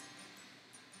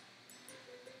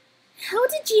 How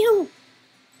did you...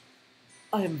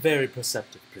 I am very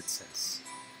perceptive, princess.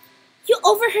 You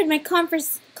overheard my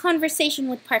conversation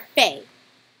with Parfait.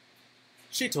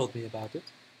 She told me about it.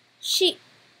 She...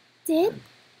 did?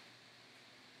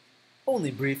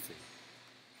 Only briefly.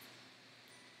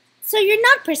 So you're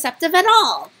not perceptive at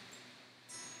all.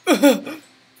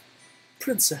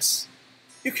 Princess,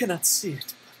 you cannot see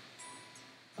it,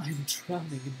 but I am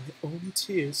drowning in my own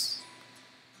tears.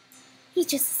 He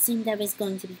just assumed I was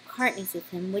going to be partners with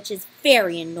him, which is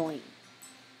very annoying.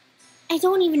 I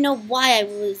don't even know why I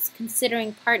was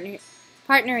considering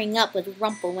partnering up with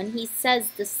Rumple when he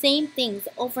says the same things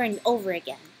over and over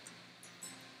again.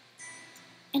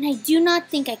 And I do not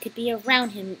think I could be around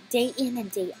him day in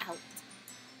and day out.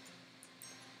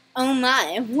 Oh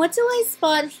my, what do I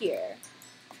spot here?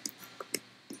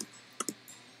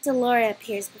 Delora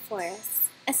appears before us,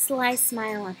 a sly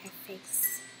smile on her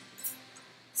face.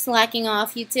 Slacking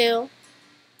off, you two?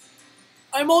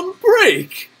 I'm on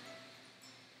break!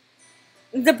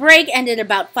 The break ended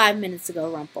about 5 minutes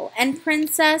ago, Rumple. And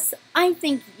Princess, I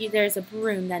think there's a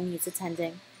broom that needs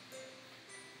attending.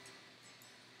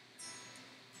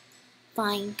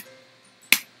 Fine.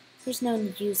 There's no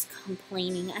use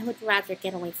complaining. I would rather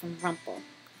get away from Rumple.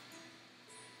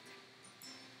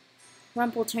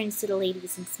 Rumple turns to the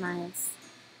ladies and smiles.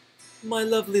 My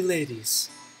lovely ladies,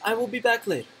 I will be back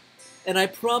later, and I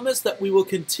promise that we will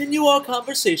continue our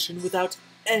conversation without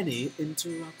any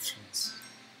interruptions.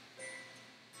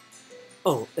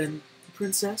 Oh, and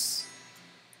Princess,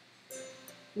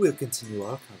 we'll continue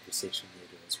our conversation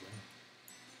later as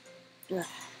well. Ugh.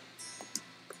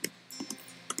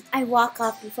 I walk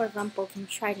off before Rumple can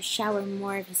try to shower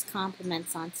more of his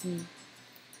compliments onto me.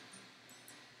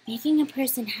 Making a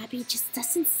person happy just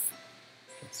doesn't...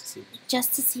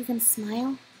 just to see them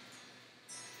smile?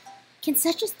 Can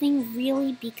such a thing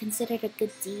really be considered a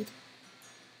good deed?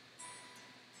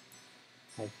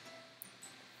 Hey.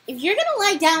 If you're gonna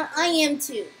lie down, I am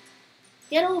too.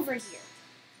 Get over here.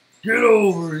 Get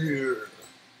over here!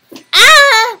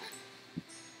 Ah!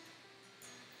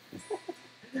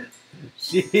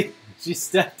 She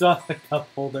stepped on a cup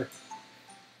holder.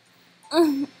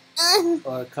 Or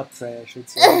a cup tray, I should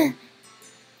say.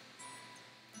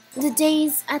 The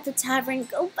days at the tavern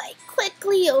go by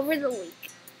quickly over the week.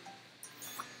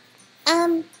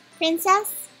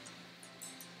 Princess?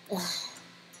 Ugh.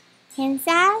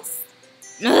 Princess?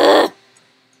 Ugh.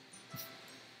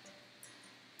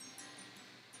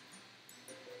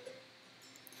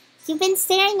 You've been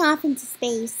staring off into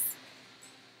space.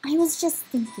 I was just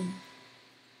thinking.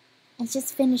 I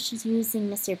just finished using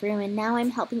Mr. Broom, and now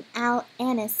I'm helping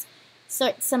Annis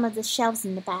sort some of the shelves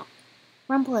in the back.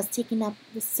 Rumple has taken up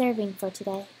the serving for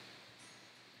today.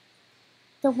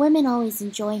 The women always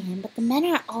enjoy him, but the men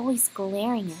are always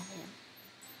glaring at him.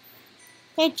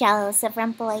 They're jealous of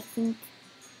Rumple, I think.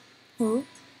 Who?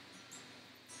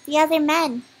 The other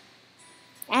men.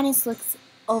 Annis looks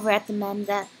over at the men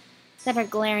that are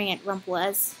glaring at Rumple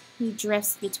as he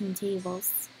drifts between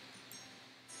tables.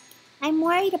 I'm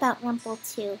worried about Rumple,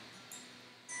 too.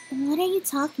 And what are you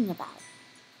talking about?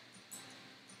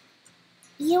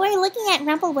 You were looking at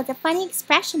Rumple with a funny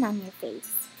expression on your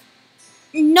face.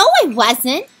 No, I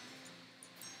wasn't!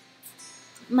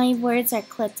 My words are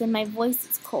clipped and my voice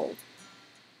is cold.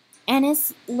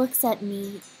 Annis looks at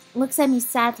me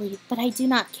sadly, but I do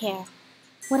not care.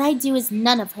 What I do is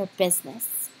none of her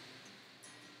business.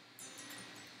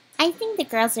 I think the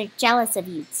girls are jealous of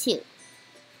you, too.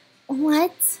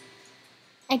 What?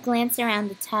 I glance around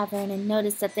the tavern and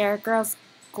notice that there are girls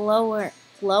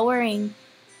glowering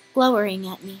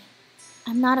at me.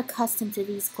 I'm not accustomed to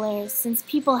these glares, since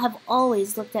people have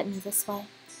always looked at me this way.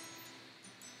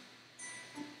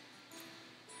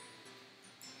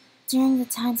 During the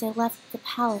times I left the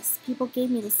palace, people gave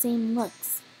me the same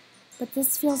looks. But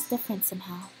this feels different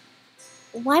somehow.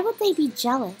 Why would they be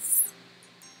jealous?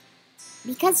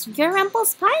 Because you're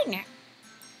Rumpel's partner.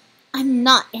 I'm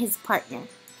not his partner.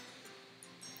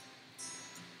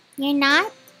 You're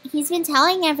not? He's been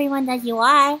telling everyone that you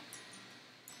are.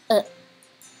 I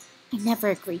never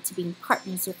agreed to being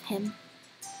partners with him.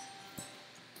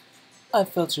 I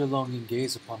felt your longing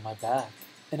gaze upon my back,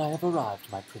 and I have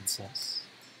arrived, my princess.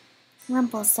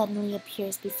 Rumpel suddenly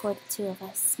appears before the two of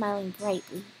us, smiling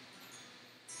brightly.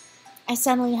 I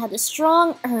suddenly had a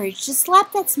strong urge to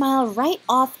slap that smile right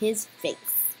off his face.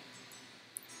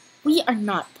 We are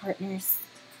not partners.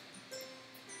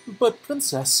 But,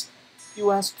 princess,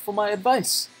 you asked for my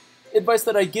advice. Advice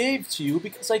that I gave to you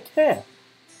because I care.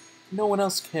 No one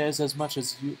else cares as much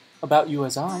about you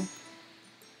as I.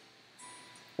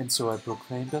 And so I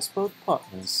proclaimed us both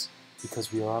partners,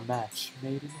 because we are a match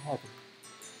made in heaven.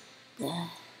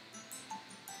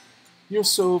 You're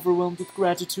so overwhelmed with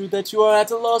gratitude that you are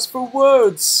at a loss for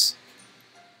words.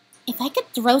 If I could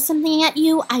throw something at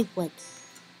you, I would.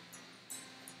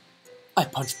 I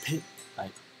punch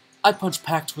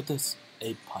packed with this.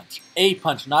 A punch,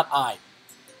 not I.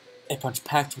 A punch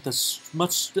packed with as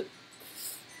much. You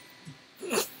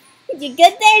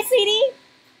good there, sweetie?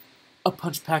 A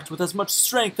punch packed with as much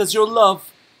strength as your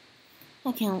love.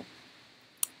 I can't.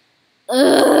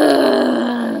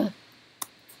 Ugh.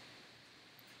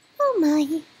 Oh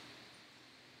my.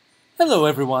 Hello,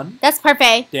 everyone. That's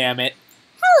parfait. Damn it.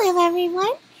 Hello,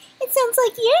 everyone. It sounds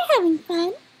like you're having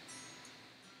fun.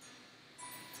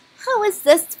 How is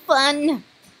this fun?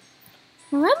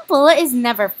 Rumpel is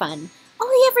never fun. All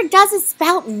he ever does is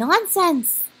spout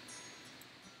nonsense.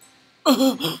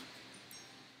 He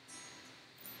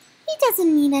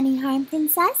doesn't mean any harm,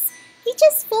 princess. He's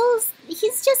just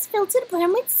filled to the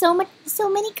brim with so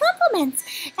many compliments,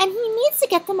 and he needs to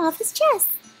get them off his chest.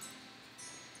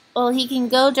 Well, he can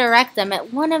go direct them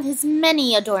at one of his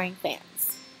many adoring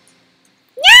fans.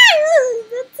 Yeah,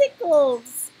 that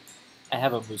tickles. I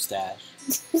have a mustache.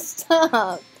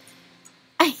 Stop.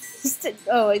 I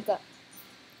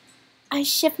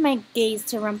shift my gaze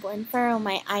to Rumpel and furrow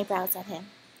my eyebrows at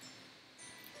him.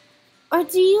 Or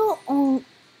do you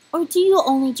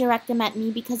only direct them at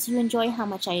me because you enjoy how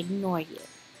much I ignore you?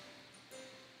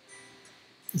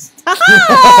 Stop!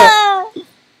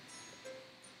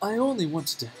 I only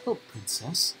wanted to help,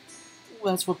 princess.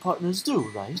 That's what partners do,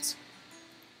 right?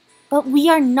 But we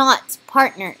are not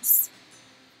partners.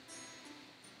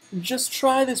 Just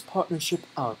try this partnership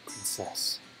out,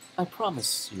 princess. I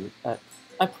promise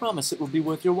it will be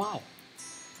worth your while.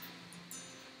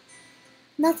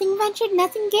 Nothing ventured,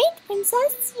 nothing gained,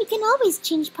 princess. You can always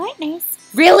change partners.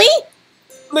 Really?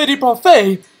 Lady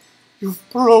Parfait, you've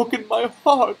broken my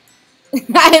heart.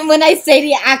 And when I say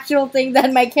the actual thing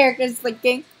that my character is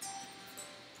thinking.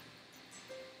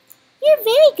 You're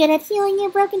very good at healing your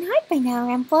broken heart by now,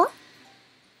 Rumpel.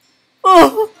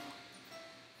 Oh.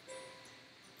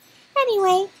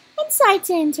 Anyway, I'm sorry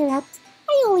to interrupt.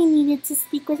 I only needed to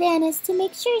speak with Annis to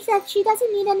make sure that she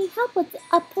doesn't need any help with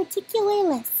a particular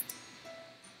list.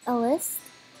 A list?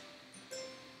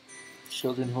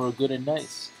 Children who are good and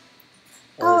nice.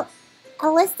 Oh, a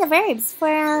list of herbs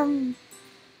for me.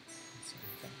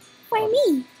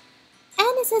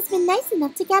 Annis has been nice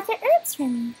enough to gather herbs for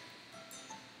me.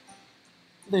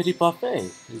 Lady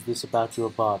Parfait, is this about your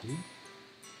body?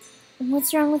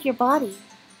 What's wrong with your body?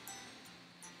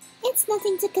 It's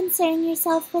nothing to concern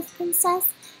yourself with, princess.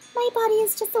 My body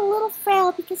is just a little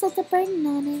frail because of the burden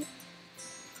on it.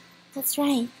 That's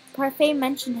right. Parfait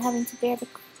mentioned having to bear the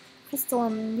crystal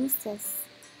on Lucis.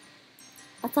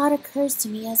 A thought occurs to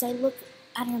me as I look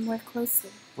at her more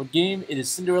closely. What game? It is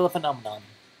Cinderella Phenomenon.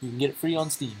 You can get it free on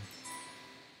Steam.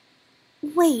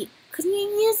 Wait, couldn't you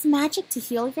use magic to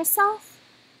heal yourself?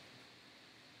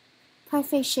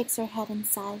 Parfait shakes her head and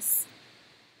sighs.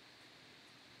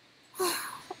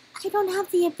 I don't have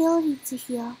the ability to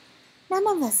heal. None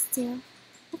of us do.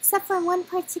 Except for one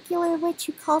particular witch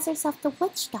who calls herself the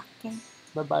Witch Doctor.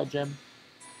 Bye-bye, Gem.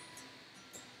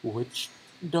 Witch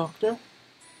Doctor?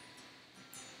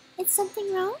 Is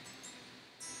something wrong?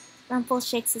 Rumpel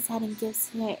shakes his head and gives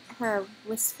her a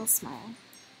wistful smile.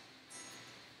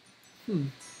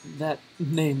 That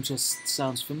name just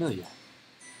sounds familiar.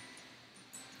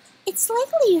 It's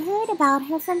likely you heard about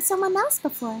her from someone else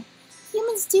before.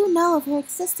 Humans do know of her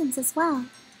existence as well.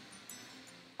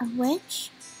 A witch?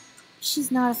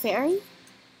 She's not a fairy?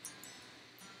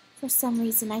 For some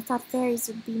reason, I thought fairies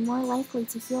would be more likely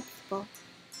to heal people,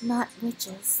 not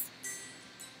witches.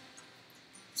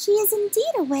 She is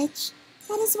indeed a witch.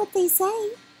 That is what they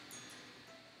say.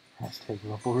 Hashtag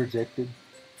Rumpel rejected.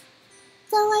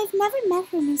 Though I've never met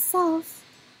her myself.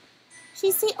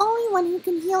 She's the only one who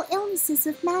can heal illnesses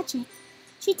with magic.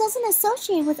 She doesn't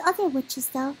associate with other witches,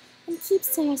 though, and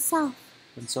keeps to herself.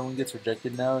 When someone gets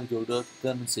rejected now, and go to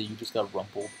them and say you just got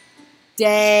rumpled.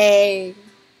 Dang.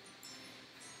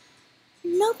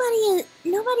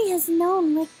 Nobody has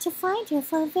known where to find her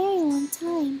for a very long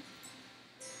time.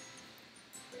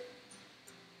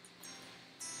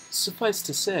 Suffice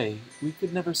to say, we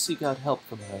could never seek out help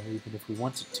from her even if we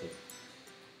wanted to.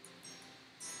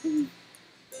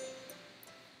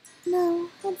 No,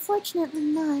 unfortunately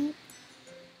not.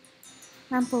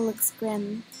 Rumple looks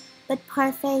grim, but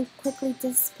Parfait quickly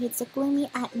dissipates the gloomy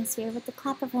atmosphere with the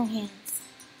clap of her hands.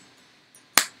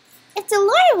 If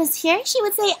Delora was here, she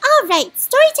would say, "All right,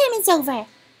 story time is over."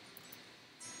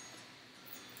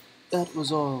 That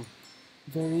was all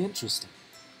very interesting.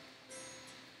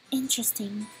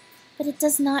 Interesting, but it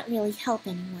does not really help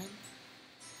anyone.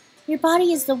 Your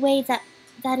body is the way that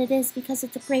it is because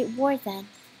of the Great War then.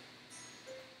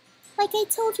 Like I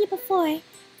told you before,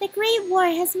 the Great War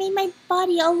has made my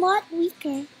body a lot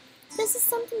weaker. This is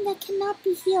something that cannot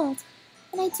be healed,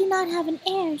 and I do not have an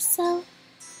heir, so...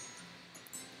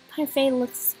 Parfait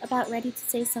looks about ready to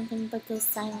say something but goes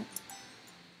silent.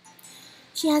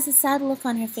 She has a sad look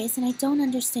on her face and I don't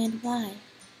understand why.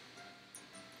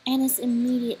 Annis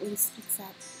immediately speaks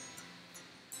up.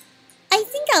 I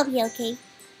think I'll be okay,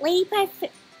 Lady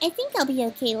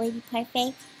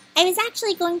Parfait. I was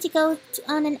actually going to go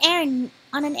on an errand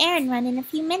run in a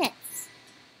few minutes.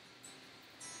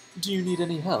 Do you need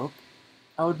any help?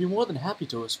 I would be more than happy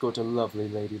to escort a lovely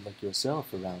lady like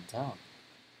yourself around town.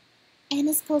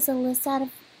 Annis pulls a list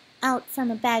out from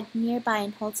a bag nearby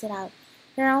and holds it out.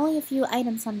 There are only a few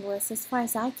items on the list as far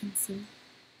as I can see.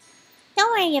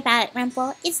 Don't worry about it,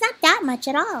 Rumple. It's not that much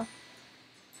at all.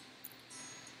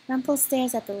 Rumple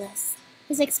stares at the list.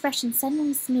 His expression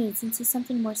suddenly smooths into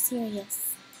something more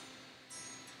serious.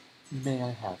 May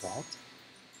I have that?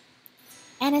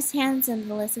 Annis hands him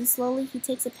the list and slowly he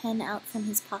takes a pen out from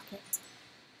his pocket.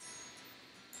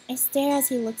 I stare as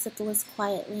he looks at the list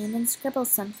quietly and then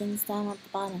scribbles some things down at the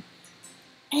bottom.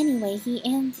 Anyway, he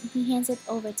hands it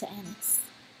over to Annis.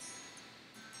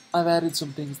 I've added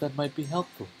some things that might be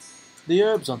helpful. The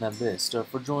herbs on that list are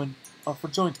for joint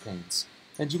pains,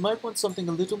 and you might want something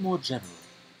a little more general.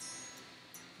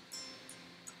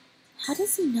 How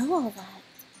does he know all that?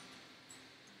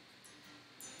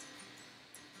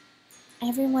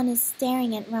 Everyone is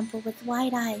staring at Rumple with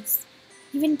wide eyes.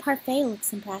 Even Parfait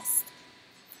looks impressed.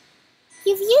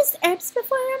 You've used herbs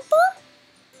before, Rumple?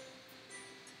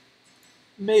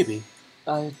 Maybe.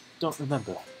 I don't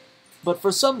remember. But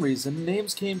for some reason,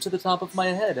 names came to the top of my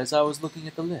head as I was looking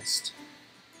at the list.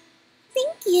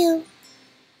 Thank you.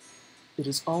 It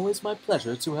is always my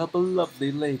pleasure to help a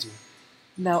lovely lady.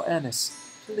 Now, Annis,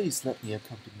 please let me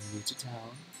accompany you to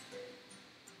town.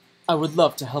 I would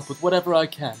love to help with whatever I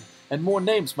can, and more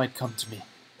names might come to me.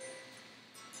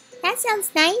 That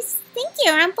sounds nice. Thank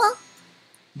you, Rumple.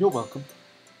 You're welcome.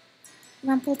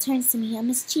 Rumple turns to me, a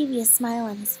mischievous smile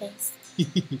on his face.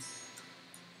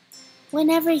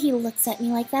 Whenever he looks at me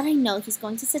like that, I know he's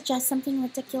going to suggest something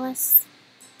ridiculous.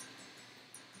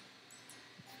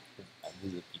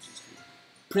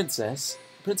 Princess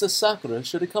Sakura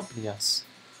should accompany us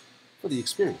for the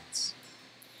experience.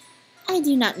 I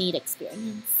do not need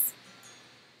experience.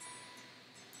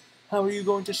 How are you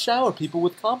going to shower people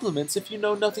with compliments if you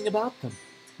know nothing about them?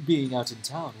 Being out in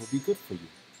town will be good for you.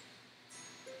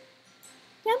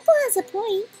 Rumple has a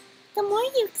point. The more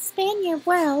you expand your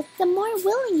world, the more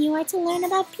willing you are to learn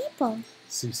about people.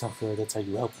 See, Sakura, that's how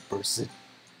you help a person.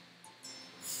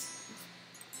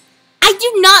 I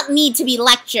do not need to be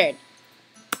lectured.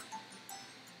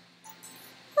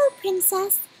 Oh,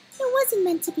 Princess, it wasn't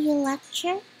meant to be a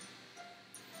lecture.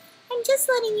 I'm just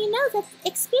letting you know that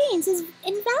experience is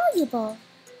invaluable.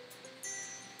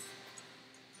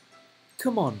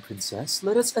 Come on, Princess.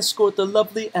 Let us escort the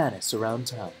lovely Annis around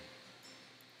town.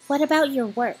 What about your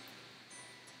work?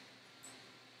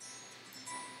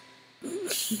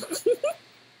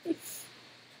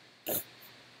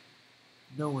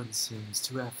 No one seems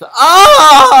to have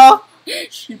Ah!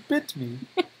 She bit me.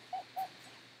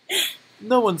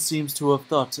 No one seems to have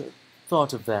thought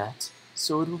of that,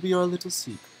 so it will be our little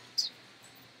secret.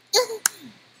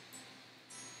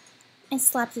 I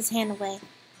slapped his hand away,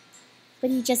 but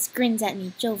he just grins at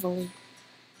me jovially.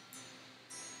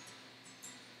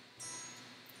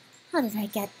 How did I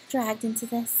get dragged into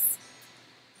this?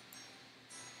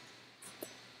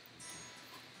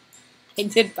 I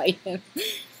did bite him.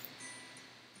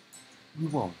 We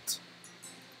won't.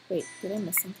 Wait, did I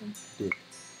miss something? Did.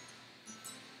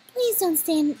 Please don't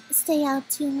stay out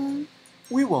too long.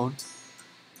 We won't.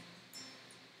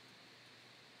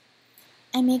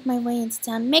 I make my way into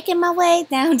town, making my way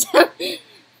downtown.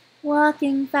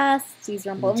 Walking fast. She's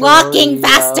Rumple. Walking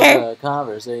faster!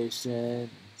 Conversations.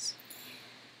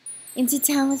 Into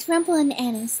town with Rumple and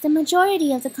Annis. The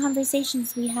majority of the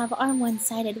conversations we have are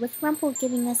one-sided, with Rumple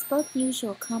giving us both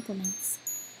usual compliments.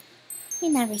 He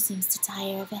never seems to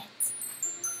tire of it.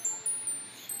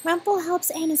 Rumple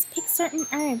helps Annis pick certain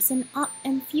herbs and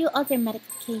few other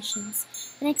medications,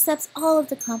 and accepts all of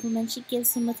the compliments she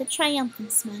gives him with a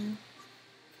triumphant smile.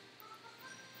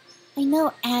 I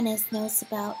know Annis knows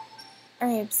about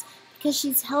herbs because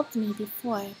she's helped me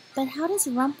before, but how does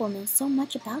Rumple know so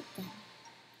much about them?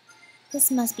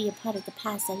 This must be a part of the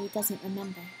past that he doesn't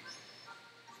remember.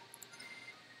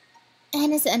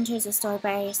 Annis enters the store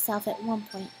by herself at one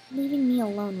point, leaving me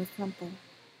alone with Rumple.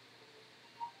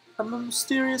 I'm a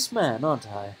mysterious man, aren't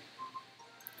I?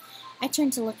 I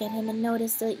turn to look at him and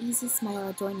notice the easy smile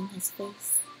adorning his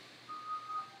face.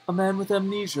 A man with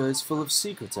amnesia is full of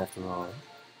secrets, after all.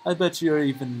 I bet you're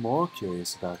even more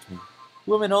curious about me.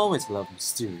 Women always love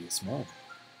mysterious men.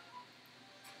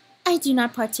 I do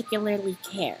not particularly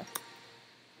care.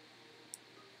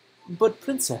 But,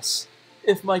 Princess,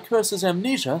 if my curse is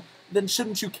amnesia, then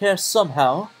shouldn't you care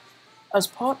somehow? As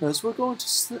partners, we're going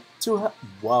to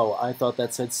Wow, I thought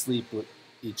that said sleep with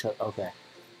each other. Okay.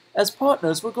 As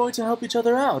partners, we're going to help each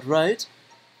other out, right?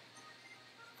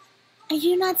 I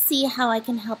do not see how I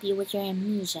can help you with your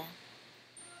amnesia.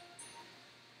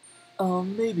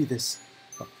 Maybe this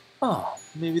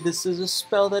is a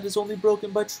spell that is only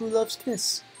broken by true love's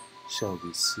kiss. Shall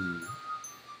we see?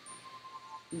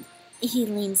 He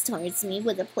leans towards me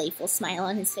with a playful smile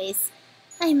on his face.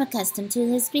 I am accustomed to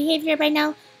his behavior by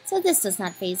now, so this does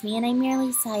not faze me, and I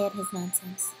merely sigh at his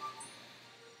nonsense.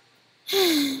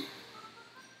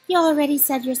 You already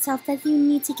said yourself that you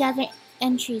need to gather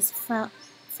entries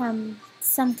from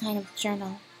some kind of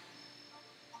journal.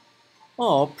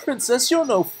 Aw, Princess, you're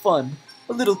no fun.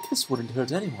 A little kiss wouldn't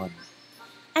hurt anyone.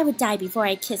 I would die before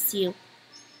I kissed you.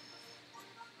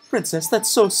 Princess, that's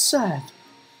so sad.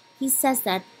 He says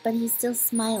that, but he's still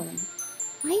smiling.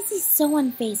 Why is he so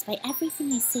unfazed by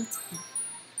everything I say to him?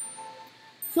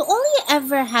 You only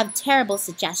ever have terrible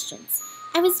suggestions.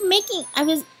 It was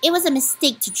a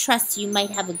mistake to trust you might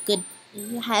have good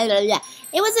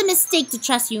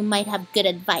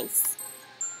advice.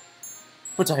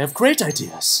 But I have great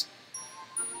ideas.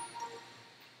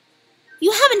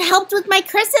 You haven't helped with my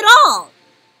curse at all.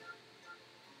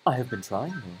 I have been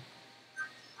trying, though.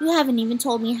 You haven't even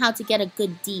told me how to get a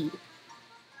good deed.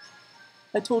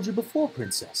 I told you before,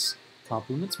 Princess.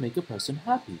 Compliments make a person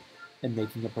happy, and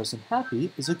making a person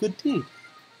happy is a good deed.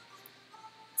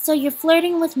 So you're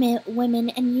flirting with women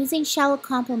and using shallow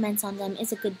compliments on them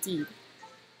is a good deed.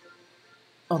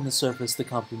 On the surface, the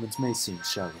compliments may seem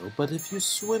shallow, but if you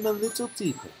swim a little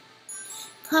deeper...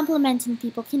 Complimenting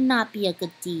people cannot be a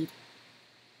good deed.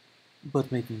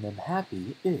 But making them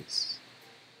happy is.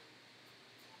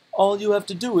 All you have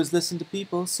to do is listen to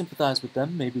people, sympathize with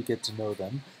them, maybe get to know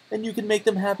them, and you can make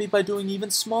them happy by doing even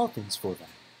small things for them.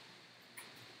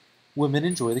 Women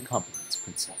enjoy the compliments,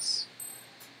 Princess.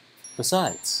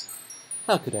 Besides,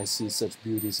 how could I see such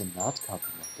beauties and not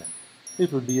compliment them?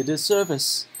 It would be a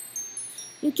disservice.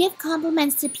 You give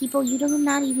compliments to people you do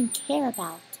not even care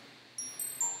about.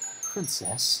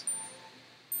 Princess?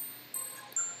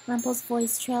 Rumple's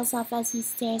voice trails off as he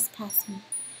stares past me.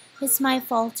 His smile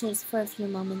falters for a few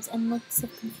moments, and looks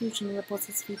of confusion ripples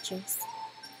his features.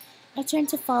 I turn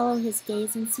to follow his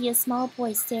gaze and see a small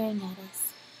boy staring at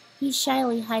us. He's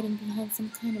shyly hiding behind some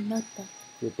kind of notebook.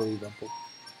 Ripply Rumple.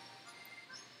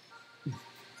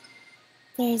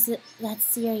 There's that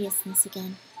seriousness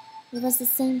again. It was the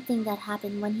same thing that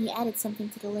happened when he added something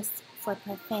to the list for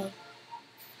parfait.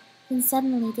 Then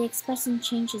suddenly the expression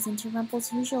changes into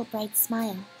Rumple's usual bright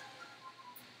smile.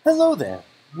 Hello there.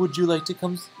 Would you like to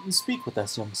come and speak with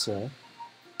us, young sir?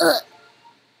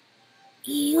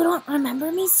 You don't remember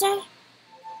me, sir?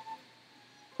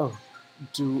 Oh,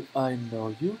 do I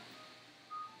know you?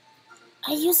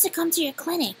 I used to come to your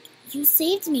clinic. You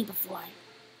saved me before.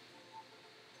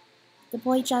 The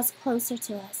boy draws closer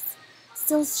to us,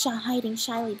 still hiding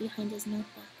shyly behind his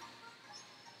notebook.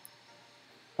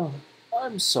 Oh,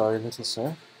 I'm sorry, little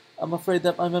sir. I'm afraid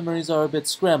that my memories are a bit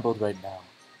scrambled right now.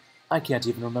 I can't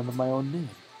even remember my own name.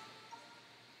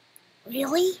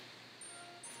 Really?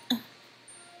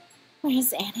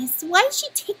 Where's Annis? Why is she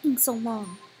taking so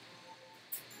long?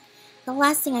 The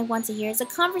last thing I want to hear is a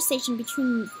conversation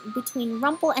between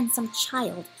Rumple and some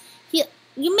child. You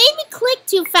made me click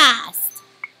too fast.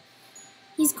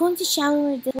 He's going to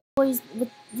shower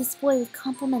this boy with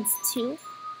compliments too?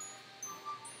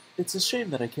 It's a shame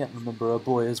that I can't remember a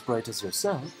boy as bright as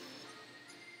yourself.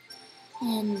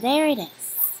 And there it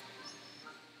is.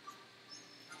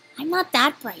 I'm not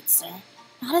that bright, sir.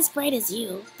 Not as bright as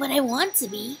you, but I want to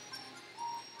be.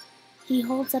 He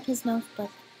holds up his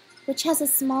notebook, which has a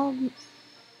small...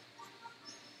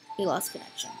 He lost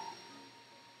connection.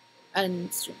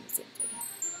 And stream the same thing.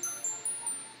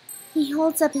 He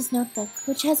holds up his notebook,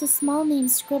 which has a small name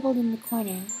scribbled in the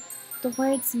corner. The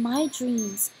words, "My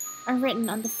Dreams," are written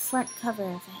on the front cover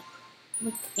of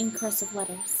it, in cursive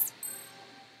letters.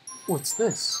 What's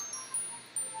this?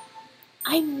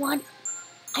 I want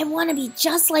to be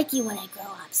just like you when I grow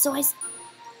up. So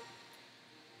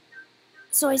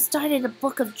I started a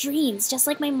book of dreams, just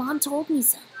like my mom told me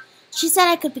so. She said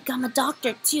I could become a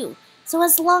doctor too, so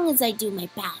as long as I do my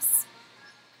best.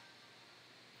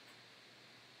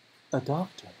 A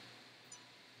doctor?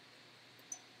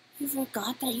 You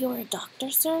forgot that you were a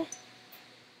doctor, sir?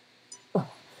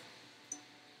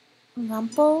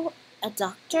 Rumple, a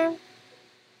doctor?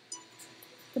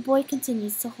 The boy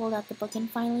continues to hold out the book, and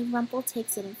finally Rumple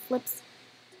takes it and flips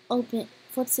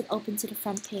it open to the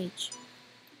front page.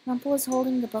 Rumple is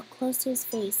holding the book close to his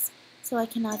face, so I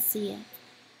cannot see it.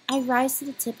 I rise to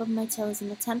the tip of my toes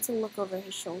and attempt to look over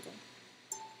his shoulder.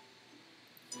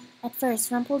 At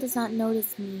first, Rumple does not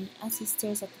notice me as he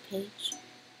stares at the page.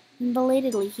 And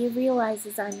belatedly, he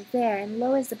realizes I'm there and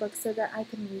lowers the book so that I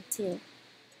can read too.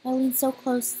 I lean so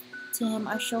close to him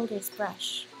our shoulders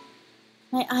brush.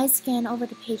 My eyes scan over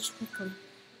the page quickly.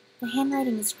 The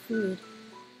handwriting is crude,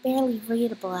 barely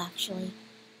readable actually,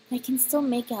 but I can still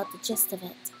make out the gist of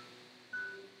it.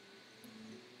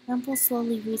 Rumple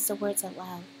slowly reads the words out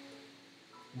loud.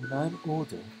 When I'm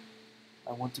older,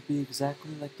 I want to be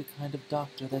exactly like the kind of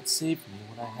doctor that saved me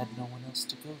when I had no one else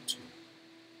to go to.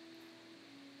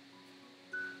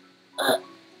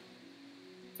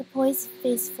 The boy's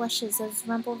face flushes as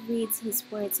Rumple reads his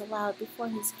words aloud before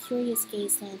his curious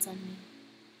gaze lands on me.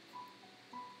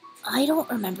 I don't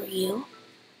remember you.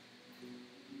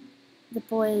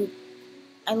 I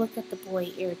look at the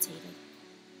boy, irritated.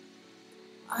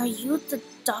 Are you the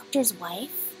doctor's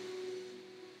wife?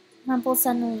 Rumple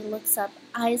suddenly looks up,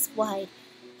 eyes wide.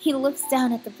 He looks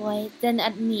down at the boy, then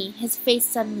at me, his face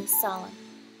suddenly solemn.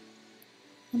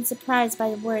 I'm surprised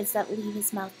by the words that leave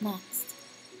his mouth next.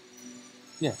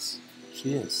 Yes,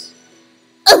 she is.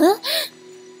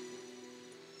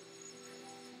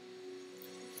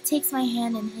 He takes my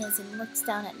hand in his and looks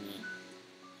down at me,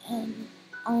 an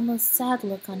almost sad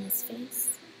look on his face.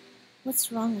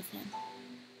 What's wrong with him?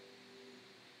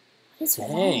 What is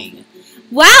wrong with him?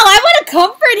 Wow, I want to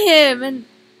comfort him! And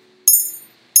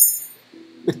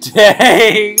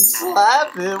Dang!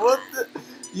 Slap it! What the?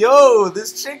 Yo,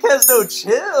 this chick has no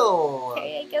chill!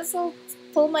 okay, I guess I'll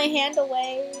pull my hand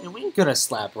away. Yeah, we ain't gonna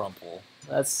slap Rumple.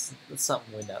 That's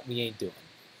something we ain't doing.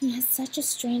 He has such a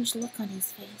strange look on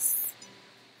his face.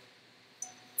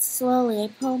 Slowly, I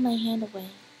pull my hand away,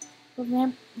 but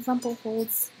Rumple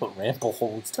holds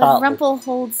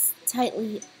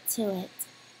tightly to it.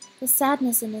 The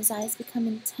sadness in his eyes become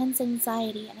intense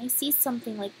anxiety, and I see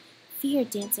something like fear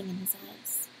dancing in his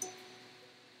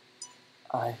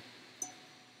eyes.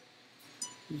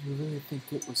 You really think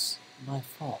it was my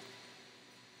fault?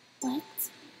 What?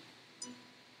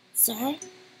 Sir?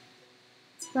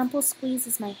 Rumple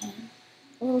squeezes my hand,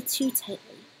 a little too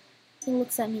tightly. He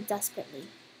looks at me desperately.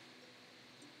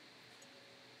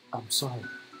 I'm sorry.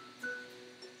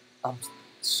 I'm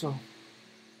so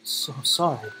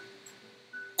sorry.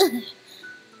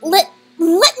 Let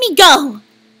me go!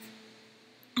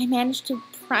 I manage to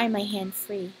pry my hand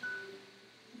free.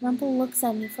 Rumple looks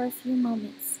at me for a few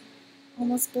moments,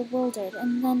 almost bewildered,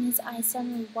 and then his eyes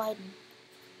suddenly widen.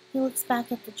 He looks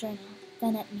back at the journal,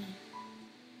 then at me.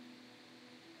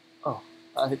 Oh,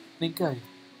 I think I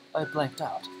blanked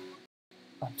out.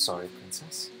 I'm sorry,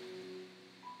 Princess.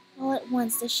 All at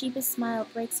once, the sheepish smile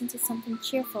breaks into something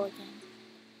cheerful again.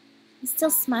 He's still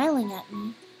smiling at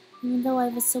me, even though I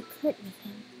was so curt with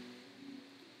him.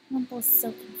 Rumple is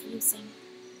so confusing.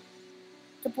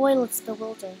 The boy looks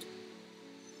bewildered.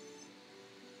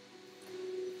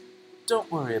 Don't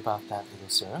worry about that, little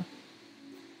sir.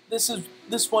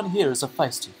 This one here is a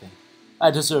feisty thing.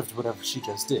 I deserved whatever she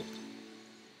just did.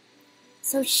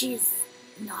 So she's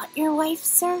not your wife,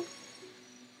 sir?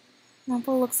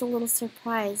 Rumple looks a little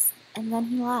surprised, and then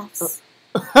he laughs.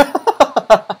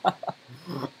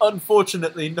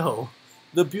 Unfortunately, no.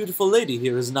 The beautiful lady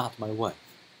here is not my wife.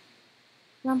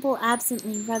 Rumple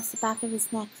absently rubs the back of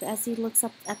his neck as he looks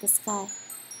up at the sky.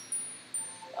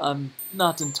 I'm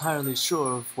not entirely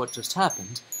sure of what just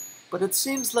happened, but it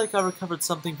seems like I recovered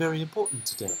something very important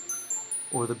today.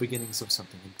 Or the beginnings of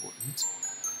something important.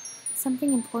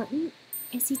 Something important?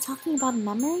 Is he talking about a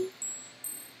memory?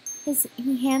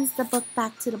 He hands the book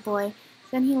back to the boy,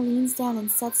 then he leans down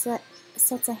and sets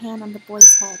a hand on the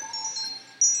boy's head.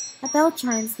 A bell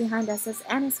chimes behind us as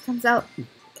Annis comes out.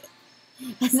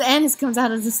 As Annis comes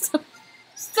out of the store.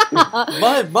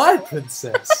 Stop! My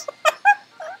princess!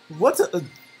 What a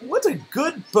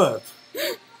good burp!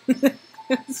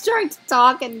 He's trying to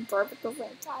talk and burp at the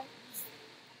same time.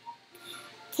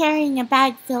 Carrying a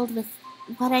bag filled with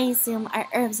what I assume are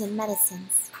herbs and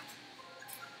medicines.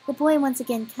 The boy once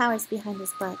again cowers behind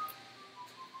his book.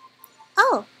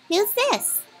 Oh, who's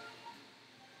this?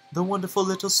 The wonderful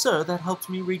little sir that helped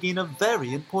me regain a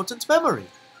very important memory.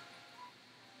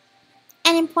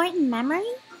 An important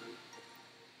memory?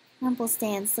 Rumple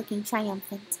stands, looking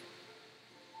triumphant.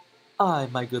 I,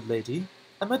 my good lady,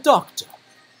 am a doctor.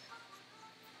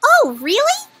 Oh,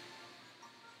 really?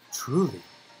 Truly.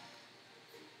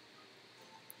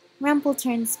 Rumple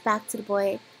turns back to the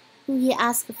boy, who he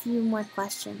asks a few more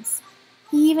questions.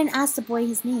 He even asks the boy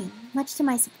his name. Much to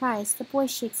my surprise, the boy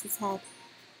shakes his head.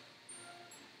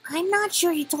 I'm not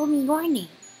sure you told me your name.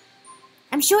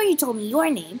 I'm sure you told me your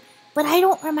name, but I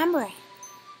don't remember it.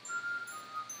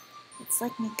 It's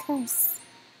like my curse.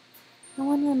 No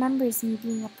one remembers me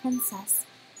being a princess,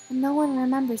 and no one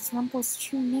remembers Rumple's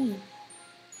true name.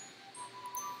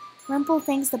 Rumple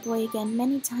thanks the boy again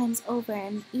many times over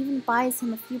and even buys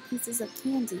him a few pieces of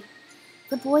candy.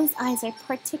 The boy's eyes are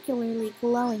particularly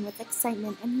glowing with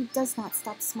excitement, and he does not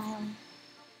stop smiling.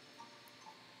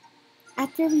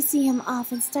 After we see him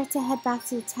off and start to head back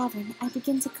to the tavern, I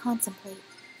begin to contemplate.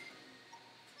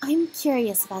 I'm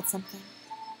curious about something.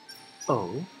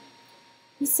 Oh?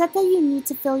 You said that you need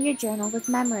to fill your journal with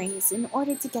memories in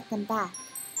order to get them back.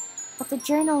 But the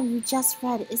journal you just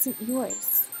read isn't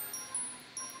yours.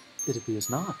 It appears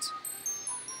not.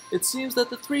 It seems that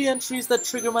the 3 entries that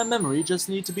trigger my memory just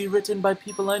need to be written by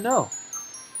people I know.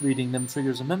 Reading them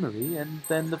triggers a memory, and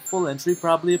then the full entry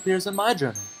probably appears in my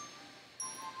journal.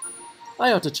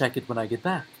 I ought to check it when I get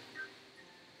back.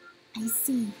 I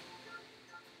see.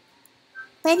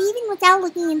 But even without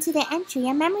looking into the entry,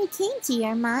 a memory came to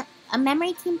your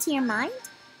mind?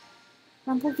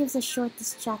 Rumple gives a short,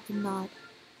 distracted nod.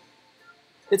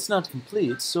 It's not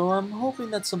complete, so I'm hoping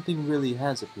that something really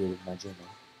has appeared in my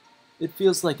journal. It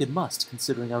feels like it must,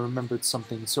 considering I remembered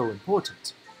something so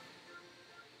important.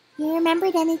 You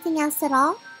remembered anything else at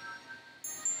all?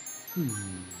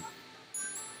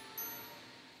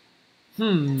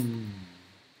 The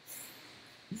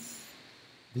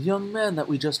young man that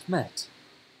we just met.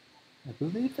 I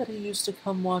believe that he used to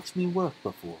come watch me work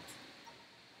before.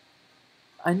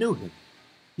 I knew him.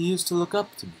 He used to look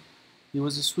up to me. He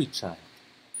was a sweet child.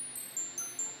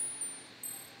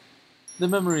 The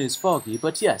memory is foggy,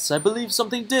 but yes, I believe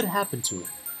something did happen to him.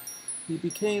 He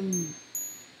became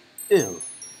ill.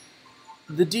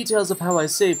 The details of how I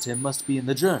saved him must be in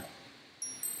the journal.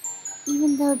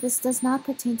 Even though this does not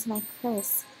pertain to my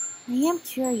curse, I am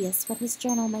curious what his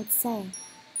journal might say.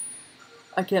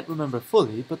 I can't remember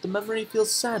fully, but the memory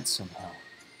feels sad somehow.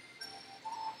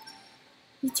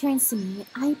 He turns to me,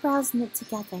 eyebrows knit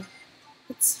together.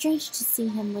 It's strange to see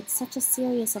him with such a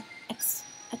serious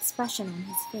expression on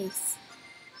his face.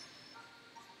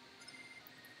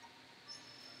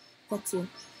 That's you.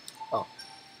 Oh,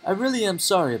 I really am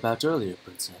sorry about earlier,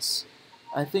 Princess.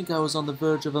 I think I was on the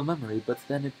verge of a memory, but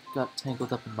then it got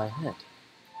tangled up in my head.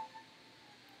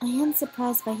 I am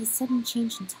surprised by his sudden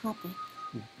change in topic.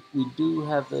 We do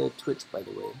have a Twitch, by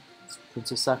the way. It's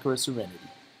Princess Sakura Serenity.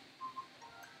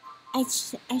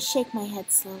 I shake my head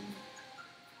slowly.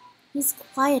 He's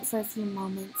quiet for a few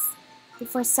moments,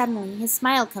 before suddenly his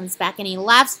smile comes back and he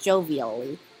laughs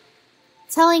jovially,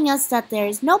 telling us that there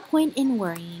is no point in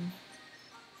worrying.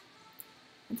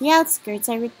 At the outskirts,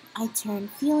 I turn,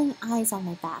 feeling eyes on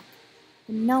my back,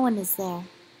 but no one is there.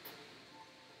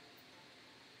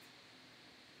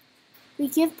 We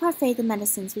give Parfait the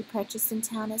medicines we purchased in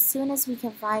town as soon as we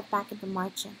arrive back at the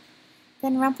marching.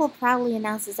 Then Rumple proudly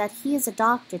announces that he is a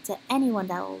doctor to anyone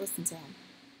that will listen to him.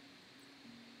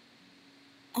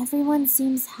 Everyone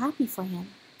seems happy for him,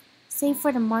 save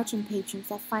for the marching patrons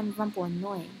that find Rumple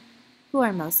annoying, who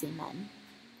are mostly men.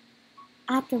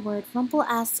 Afterward, Rumple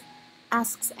asks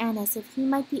Annis if he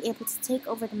might be able to take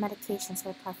over the medications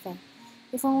for Parfait,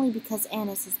 if only because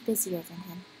Annis is busier than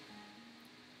him.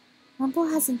 Rumple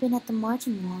hasn't been at the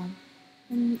marching long,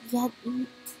 and yet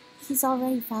he's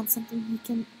already found something he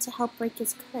can to help break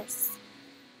his curse.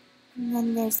 And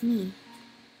then there's me.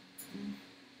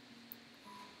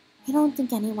 I don't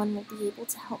think anyone will be able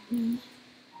to help me.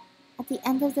 At the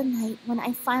end of the night, when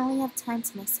I finally have time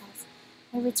to myself,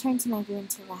 I return to my room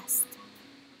to rest.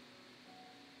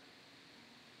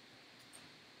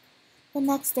 The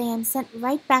next day, I'm sent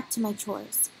right back to my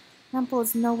chores. Rumple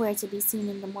is nowhere to be seen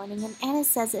in the morning, and Anna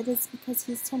says it is because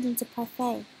he is tending to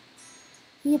parfait.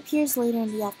 He appears later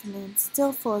in the afternoon,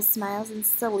 still full of smiles and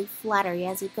silly flattery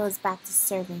as he goes back to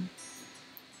serving.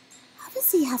 How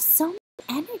does he have so much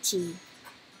energy?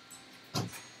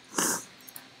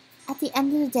 At the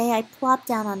end of the day, I plop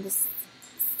down on the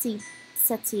settee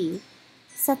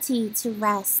to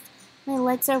rest. My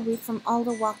legs are weak from all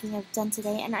the walking I've done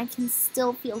today, and I can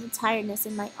still feel the tiredness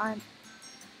in my arm.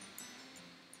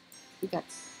 We got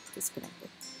disconnected.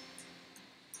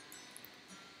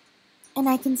 And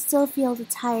I can still feel the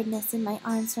tiredness in my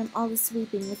arms from all the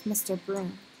sweeping with Mr.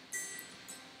 Broom.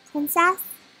 Princess?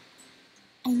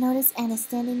 I notice Anna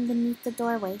standing beneath the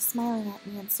doorway, smiling at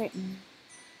me uncertainly.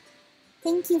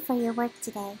 Thank you for your work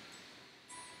today.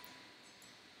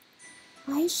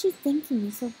 Why is she thanking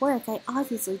me for work I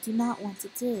obviously do not want to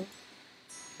do?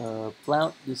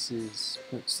 Blount, this is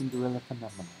Cinderella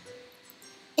phenomenon.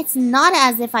 It's not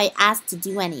as if I asked to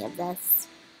do any of this.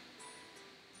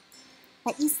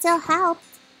 But you still helped.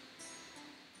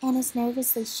 Anna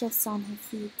nervously shifts on her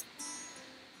feet.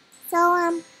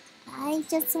 So, I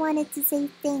just wanted to say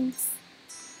thanks.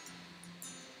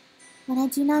 When I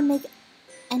do not make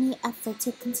any effort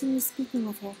to continue speaking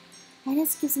with her, Anna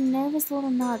gives a nervous little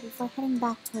nod before heading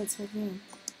back towards her room.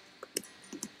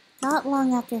 Not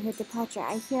long after her departure,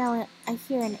 I hear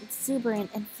an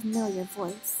exuberant and familiar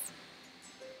voice.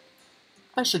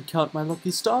 I should count my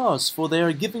lucky stars, for they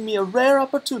are giving me a rare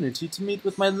opportunity to meet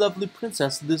with my lovely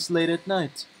princess this late at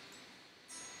night.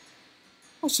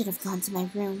 I should have gone to my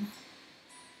room.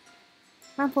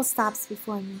 Rumple stops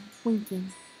before me,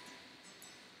 winking.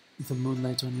 The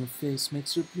moonlight on your face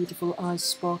makes your beautiful eyes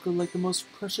sparkle like the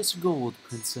most precious gold,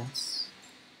 princess.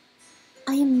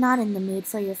 I am not in the mood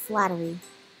for your flattery.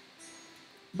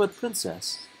 But,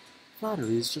 princess,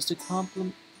 flattery is just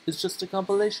a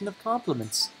compilation of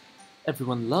compliments.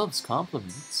 Everyone loves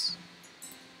compliments.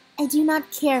 I do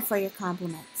not care for your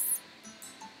compliments.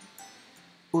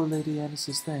 Or Lady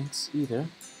Annis's thanks, either.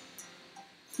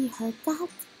 He heard that?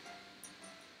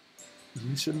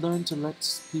 You should learn to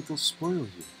let people spoil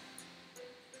you.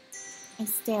 I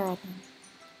stare at him.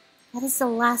 That is the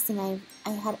last thing I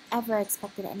had ever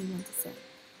expected anyone to say.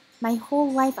 My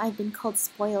whole life I've been called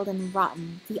spoiled and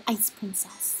rotten, the Ice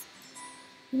Princess.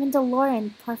 Even Delora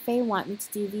and Parfait want me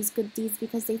to do these good deeds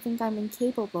because they think I'm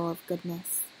incapable of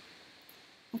goodness.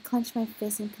 I clench my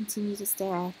fist and continue to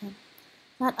stare at him,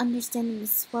 not understanding the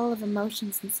swell of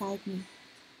emotions inside me.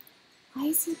 Why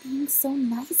is he being so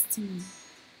nice to me?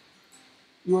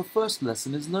 Your first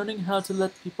lesson is learning how to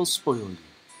let people spoil you.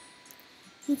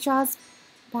 He draws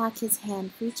back his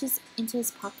hand, reaches into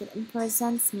his pocket, and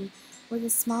presents me with a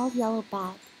small yellow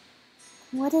bag.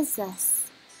 What is this?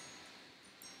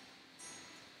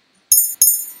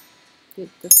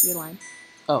 That's your line.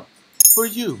 Oh, for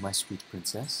you, my sweet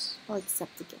princess. I'll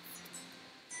accept the gift.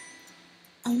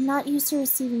 I'm not used to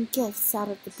receiving gifts out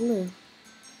of the blue.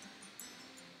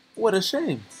 What a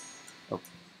shame. Oh,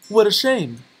 what a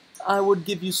shame. I would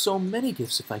give you so many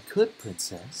gifts if I could,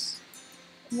 princess.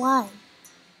 Why?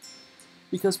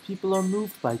 Because people are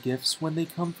moved by gifts when they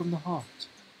come from the heart.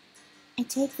 I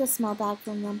take the small bag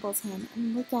from Rumple's hand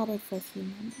and look at it for a few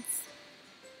moments.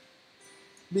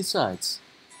 Besides,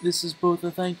 this is both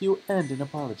a thank you and an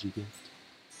apology gift.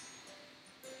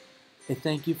 A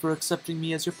thank you for accepting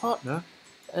me as your partner,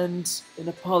 and an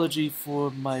apology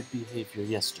for my behavior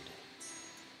yesterday.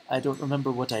 I don't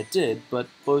remember what I did, but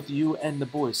both you and the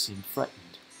boy seemed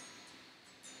frightened.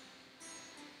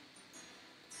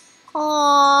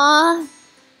 Aww.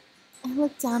 I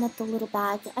look down at the little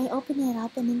bag. I open it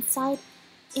up, and inside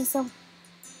is a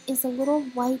little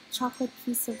white chocolate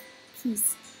piece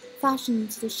fashioned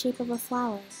into the shape of a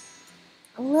flower.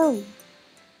 A lily.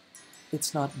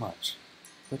 It's not much,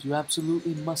 but you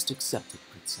absolutely must accept it,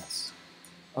 princess.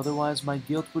 Otherwise my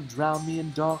guilt would drown me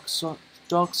in dark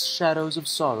shadows of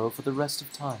sorrow for the rest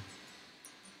of time.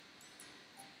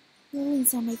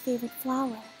 Lilies are my favorite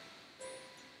flower.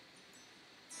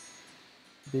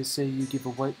 They say you give a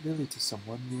white lily to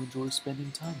someone you enjoy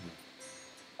spending time with.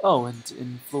 Oh, and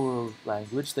in floral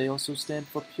language they also stand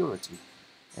for purity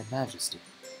and majesty.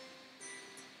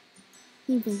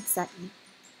 He winks at me.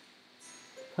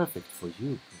 Perfect for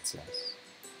you, princess.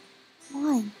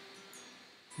 Why?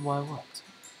 Why what?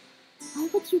 Why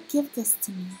would you give this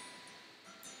to me?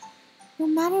 No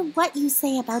matter what you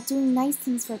say about doing nice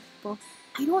things for people,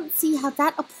 I don't see how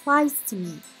that applies to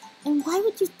me. And why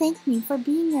would you thank me for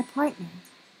being your partner?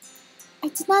 I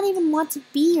did not even want to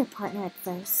be your partner at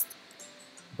first.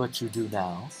 But you do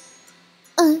now?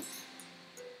 I'm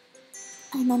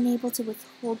unable to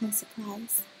withhold my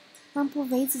surprise. Rumple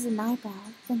raises an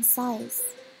eyebrow, then sighs.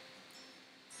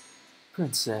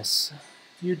 Princess,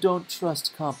 you don't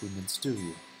trust compliments, do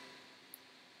you?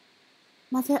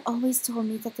 Mother always told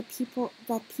me that people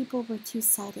were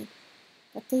two-sided,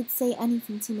 that they'd say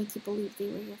anything to make you believe they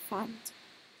were your friend.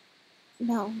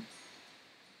 No,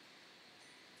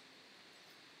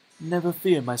 Never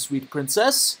fear, my sweet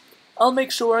princess. I'll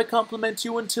make sure I compliment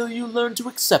you until you learn to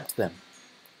accept them.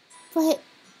 but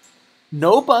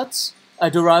No buts. I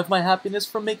derive my happiness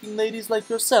from making ladies like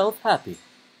yourself happy.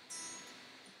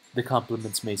 The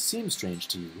compliments may seem strange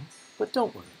to you, but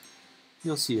don't worry.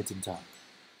 You'll see it in time.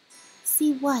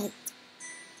 see what?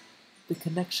 The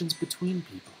connections between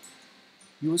people.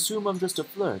 You assume I'm just a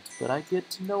flirt, but I get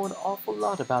to know an awful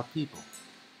lot about people.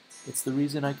 It's the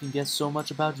reason I can guess so much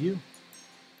about you.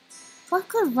 What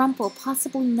could Rumple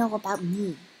possibly know about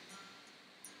me?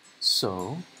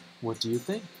 So, what do you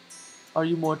think? Are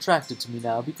you more attracted to me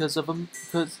now because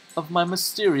of my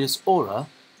mysterious aura,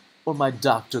 or my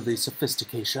doctorly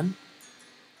sophistication?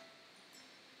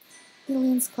 He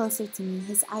leans closer to me,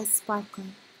 his eyes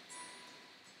sparkling.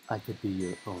 I could be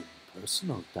your own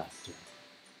personal doctor.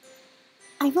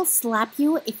 I will slap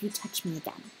you if you touch me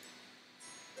again.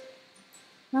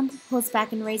 Rumple pulls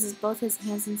back and raises both his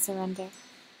hands in surrender,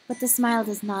 but the smile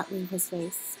does not leave his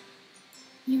face.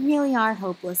 You really are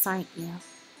hopeless, aren't you?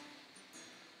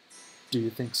 Do you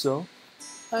think so?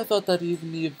 I thought that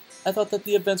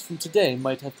the events from today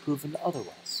might have proven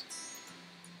otherwise.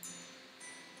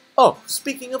 Oh,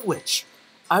 speaking of which,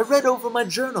 I read over my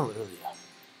journal earlier.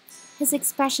 His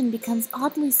expression becomes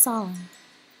oddly solemn.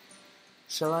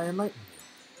 Shall I enlighten you?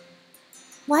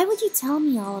 Why would you tell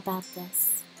me all about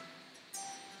this?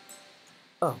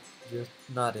 Oh, you're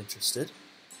not interested?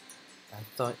 I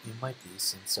thought you might be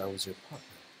since I was your partner.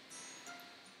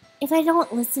 If I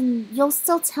don't listen, you'll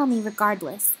still tell me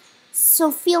regardless,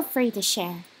 so feel free to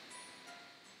share.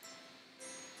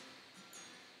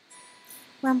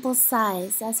 Rumple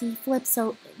sighs as he flips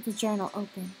the journal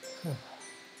open.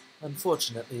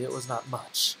 Unfortunately, it was not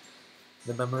much.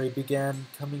 The memory began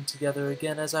coming together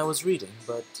again as I was reading,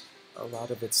 but a lot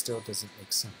of it still doesn't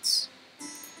make sense.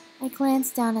 I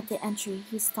glance down at the entry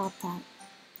he stopped at.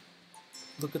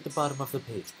 Look at the bottom of the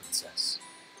page, Princess.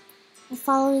 I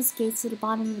follow his gaze to the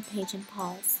bottom of the page and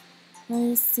pause,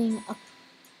 noticing a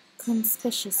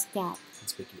conspicuous gap.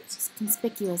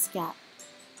 Conspicuous gap.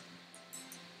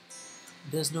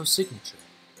 There's no signature,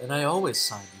 and I always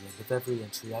sign the end of every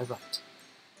entry I write.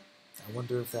 I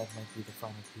wonder if that might be the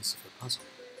final piece of the puzzle.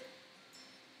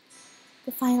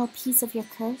 The final piece of your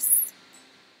curse?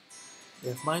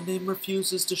 If my name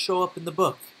refuses to show up in the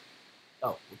book...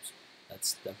 Oh, oops,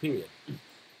 that's the period.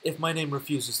 If my name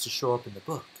refuses to show up in the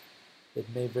book,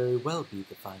 it may very well be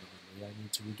the final memory I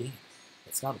need to regain.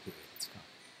 It's not a period, it's a comma.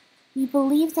 You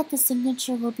believe that the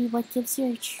signature will be what gives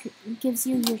you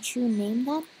your true name,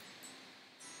 then?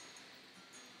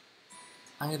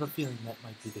 I have a feeling that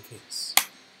might be the case.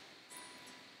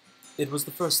 It was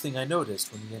the first thing I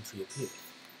noticed when the entry appeared.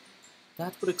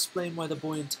 That would explain why the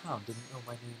boy in town didn't know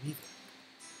my name either.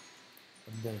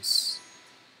 And there's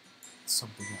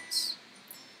something else.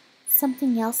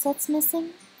 Something else that's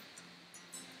missing?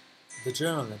 The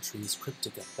journal entry is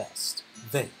cryptic at best,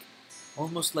 vague,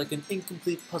 almost like an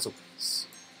incomplete puzzle piece.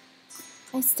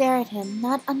 I stare at him,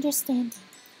 not understanding.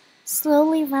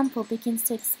 Slowly, Rumple begins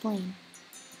to explain.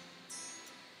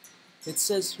 It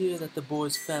says here that the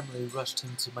boy's family rushed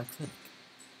him to my clinic.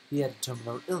 He had a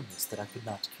terminal illness that I could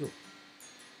not cure.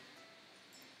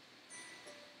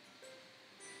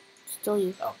 Still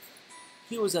you. Oh,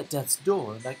 he was at death's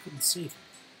door and I couldn't save him.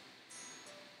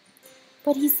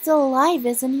 But he's still alive,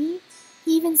 isn't he?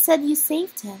 He even said you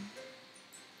saved him.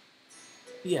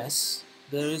 Yes,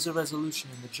 there is a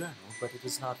resolution in the journal, but it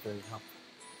is not very helpful.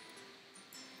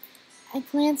 I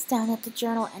glance down at the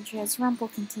journal entry as Rumple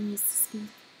continues to speak.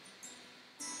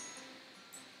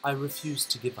 I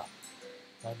refused to give up.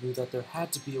 I knew that there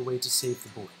had to be a way to save the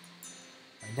boy.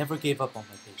 I never gave up on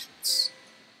my patients.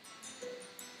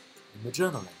 In the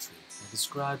journal entry, I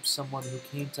described someone who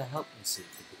came to help me save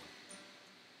the boy.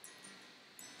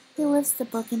 He lifts the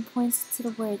book and points to the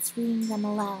words, reading them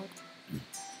aloud.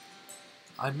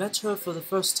 I met her for the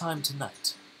first time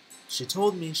tonight. She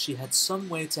told me she had some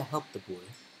way to help the boy,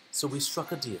 so we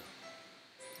struck a deal.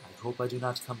 I hope I do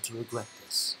not come to regret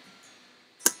this.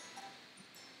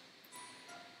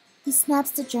 He snaps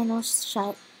the journal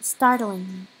shut, startling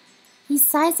me. He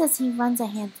sighs as he runs a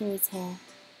hand through his hair.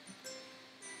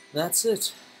 That's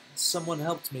it. Someone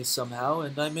helped me somehow,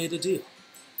 and I made a deal.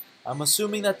 I'm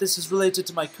assuming that this is related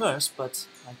to my curse, but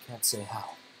I can't say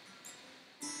how.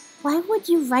 Why would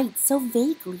you write so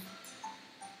vaguely?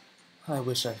 I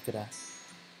wish I could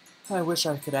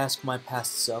ask my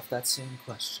past self that same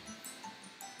question.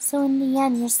 So in the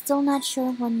end, you're still not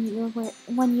sure when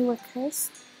you were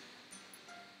cursed?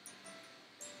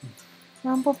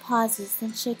 Rumple pauses,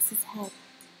 then shakes his head.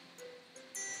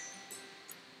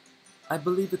 I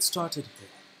believe it started here.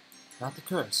 Not the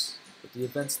curse, but the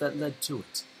events that led to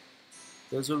it.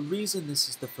 There's a reason this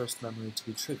is the first memory to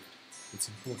be triggered. It's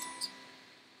important.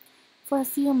 For a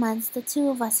few months, the two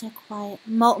of us are quiet.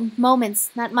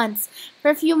 Moments, not months. For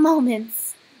a few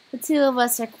moments, the two of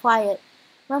us are quiet.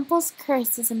 Rumple's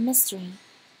curse is a mystery.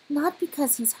 Not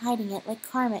because he's hiding it like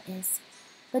Karma is,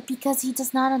 but because he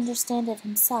does not understand it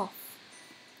himself.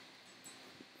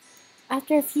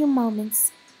 After a few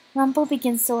moments, Rumple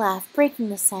begins to laugh, breaking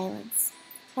the silence.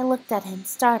 I looked at him,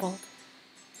 startled.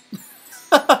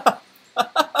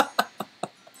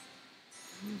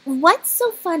 What's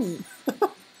so funny?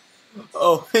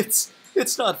 Oh, it's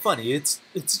not funny. It's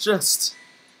just...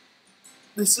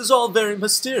 This is all very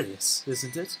mysterious,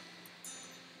 isn't it?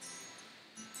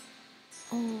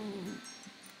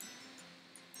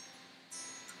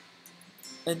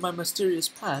 And my mysterious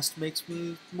past makes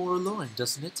me more alluring,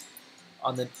 doesn't it?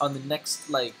 On the next,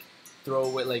 like,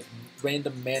 throwaway, like,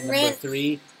 random man number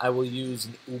 3, I will use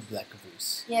an oobleck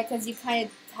voice. Yeah, because you kind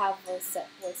of have a set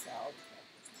voice for all the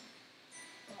characters.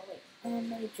 Oh, wait. And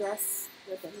my dress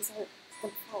ribbons are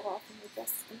going to fall off, and my dress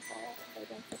is going to fall off if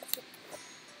I don't fix it.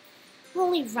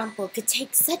 Only Rumple could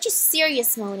take such a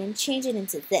serious moan and change it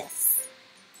into this.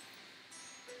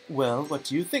 Well, what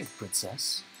do you think,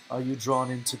 Princess? Are you drawn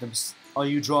into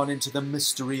the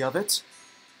mystery of it?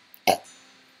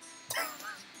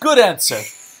 Good answer.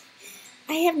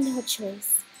 I have no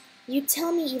choice. You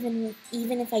tell me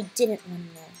even if I didn't want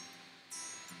to know.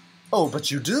 Oh, but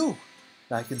you do.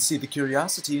 I can see the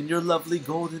curiosity in your lovely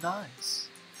golden eyes.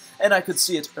 And I could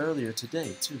see it earlier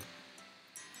today, too.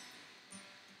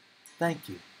 Thank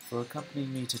you for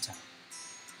accompanying me to town.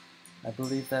 I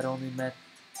believe that I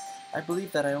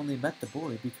only met the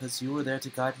boy because you were there to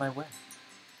guide my way.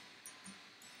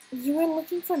 You were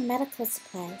looking for medical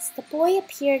supplies. The boy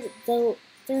appeared through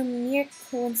mere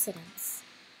coincidence.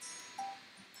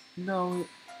 No,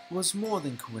 it was more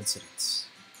than coincidence.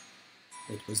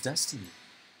 It was destiny.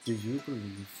 Do you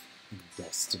believe in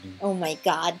destiny? Oh my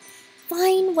god.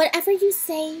 Fine, whatever you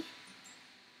say.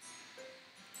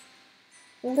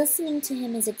 Listening to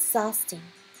him is exhausting.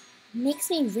 It makes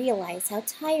me realize how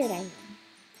tired I am.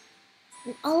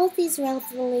 And all of these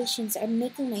revelations are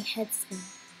making my head spin.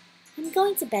 I'm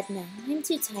going to bed now. I'm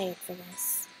too tired for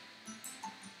this.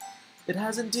 It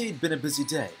has indeed been a busy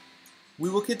day. We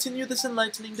will continue this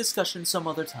enlightening discussion some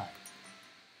other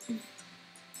time.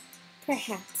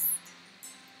 Perhaps.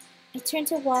 I turn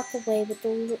to walk away with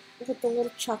the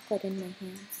little chocolate in my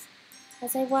hands.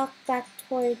 As I walk back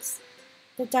towards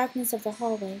the darkness of the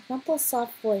hallway, Rumple's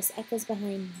soft voice echoes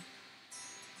behind me.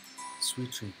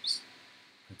 Sweet dreams,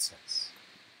 Princess.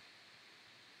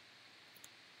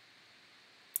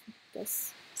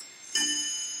 This.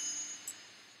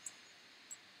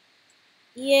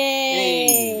 Yay!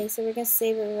 Hey. So we're gonna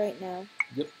save it right now.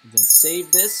 Yep, you can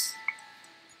save this.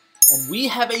 And we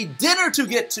have a dinner to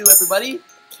get to, everybody!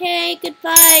 Okay,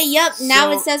 goodbye. Yep,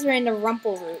 now So- it says we're in the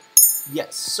Rumple route.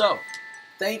 Yes, so,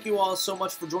 thank you all so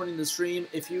much for joining the stream.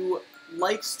 If you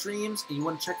like streams and you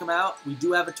want to check them out, we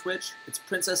do have a Twitch. It's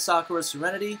Princess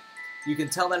You can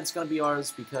tell that it's going to be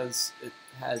ours because it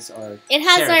has our It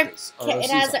has characters, our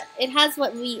it has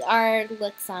what our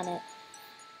looks on it.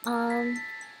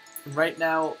 Right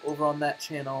now, over on that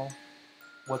channel,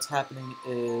 what's happening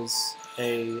is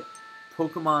a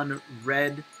Pokemon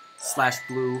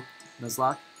Red/Blue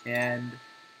Nuzlocke and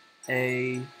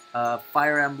a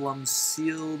Fire Emblem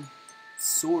Sealed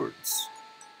Swords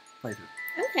playthrough.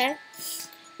 Okay.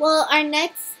 Well, our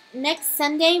next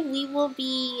Sunday we will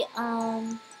be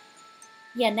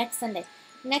next Sunday.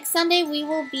 Next Sunday we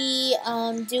will be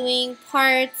doing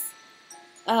parts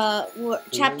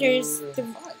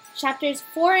chapters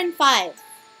 4 and 5.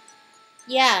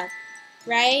 Yeah.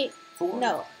 Right? 4 No.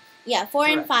 and 5. Yeah, 4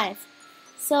 and Correct. 5.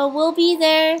 So we'll be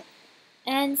there,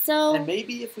 and so And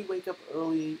maybe if we wake up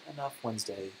early enough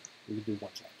Wednesday, we could do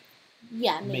one chapter.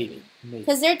 yeah, maybe Maybe.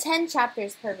 because there are 10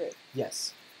 chapters per group.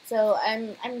 Yes. So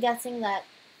I'm guessing that.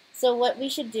 So what we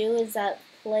should do is that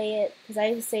play it because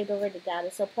I saved over the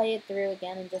data. So play it through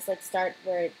again and just like start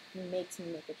where it makes me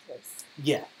make a choice.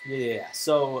 Yeah.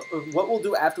 So what we'll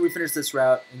do after we finish this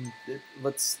route, and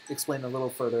let's explain a little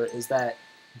further, is that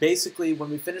basically when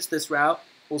we finish this route,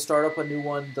 we'll start up a new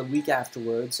one the week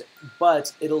afterwards,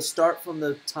 but it'll start from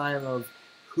the time of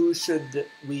who should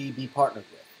we be partnered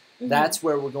with. Mhm. That's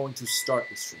where we're going to start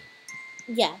the stream.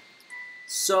 Yeah.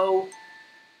 So,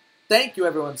 thank you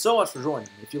everyone so much for joining.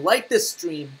 If you like this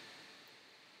stream,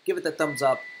 give it that thumbs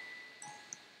up.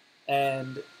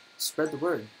 and spread the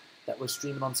word that we're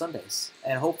streaming on Sundays.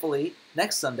 And hopefully,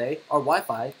 next Sunday, our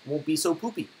Wi-Fi won't be so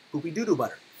poopy. Poopy doo-doo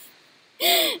butter.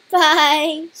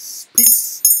 Bye.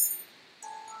 Peace.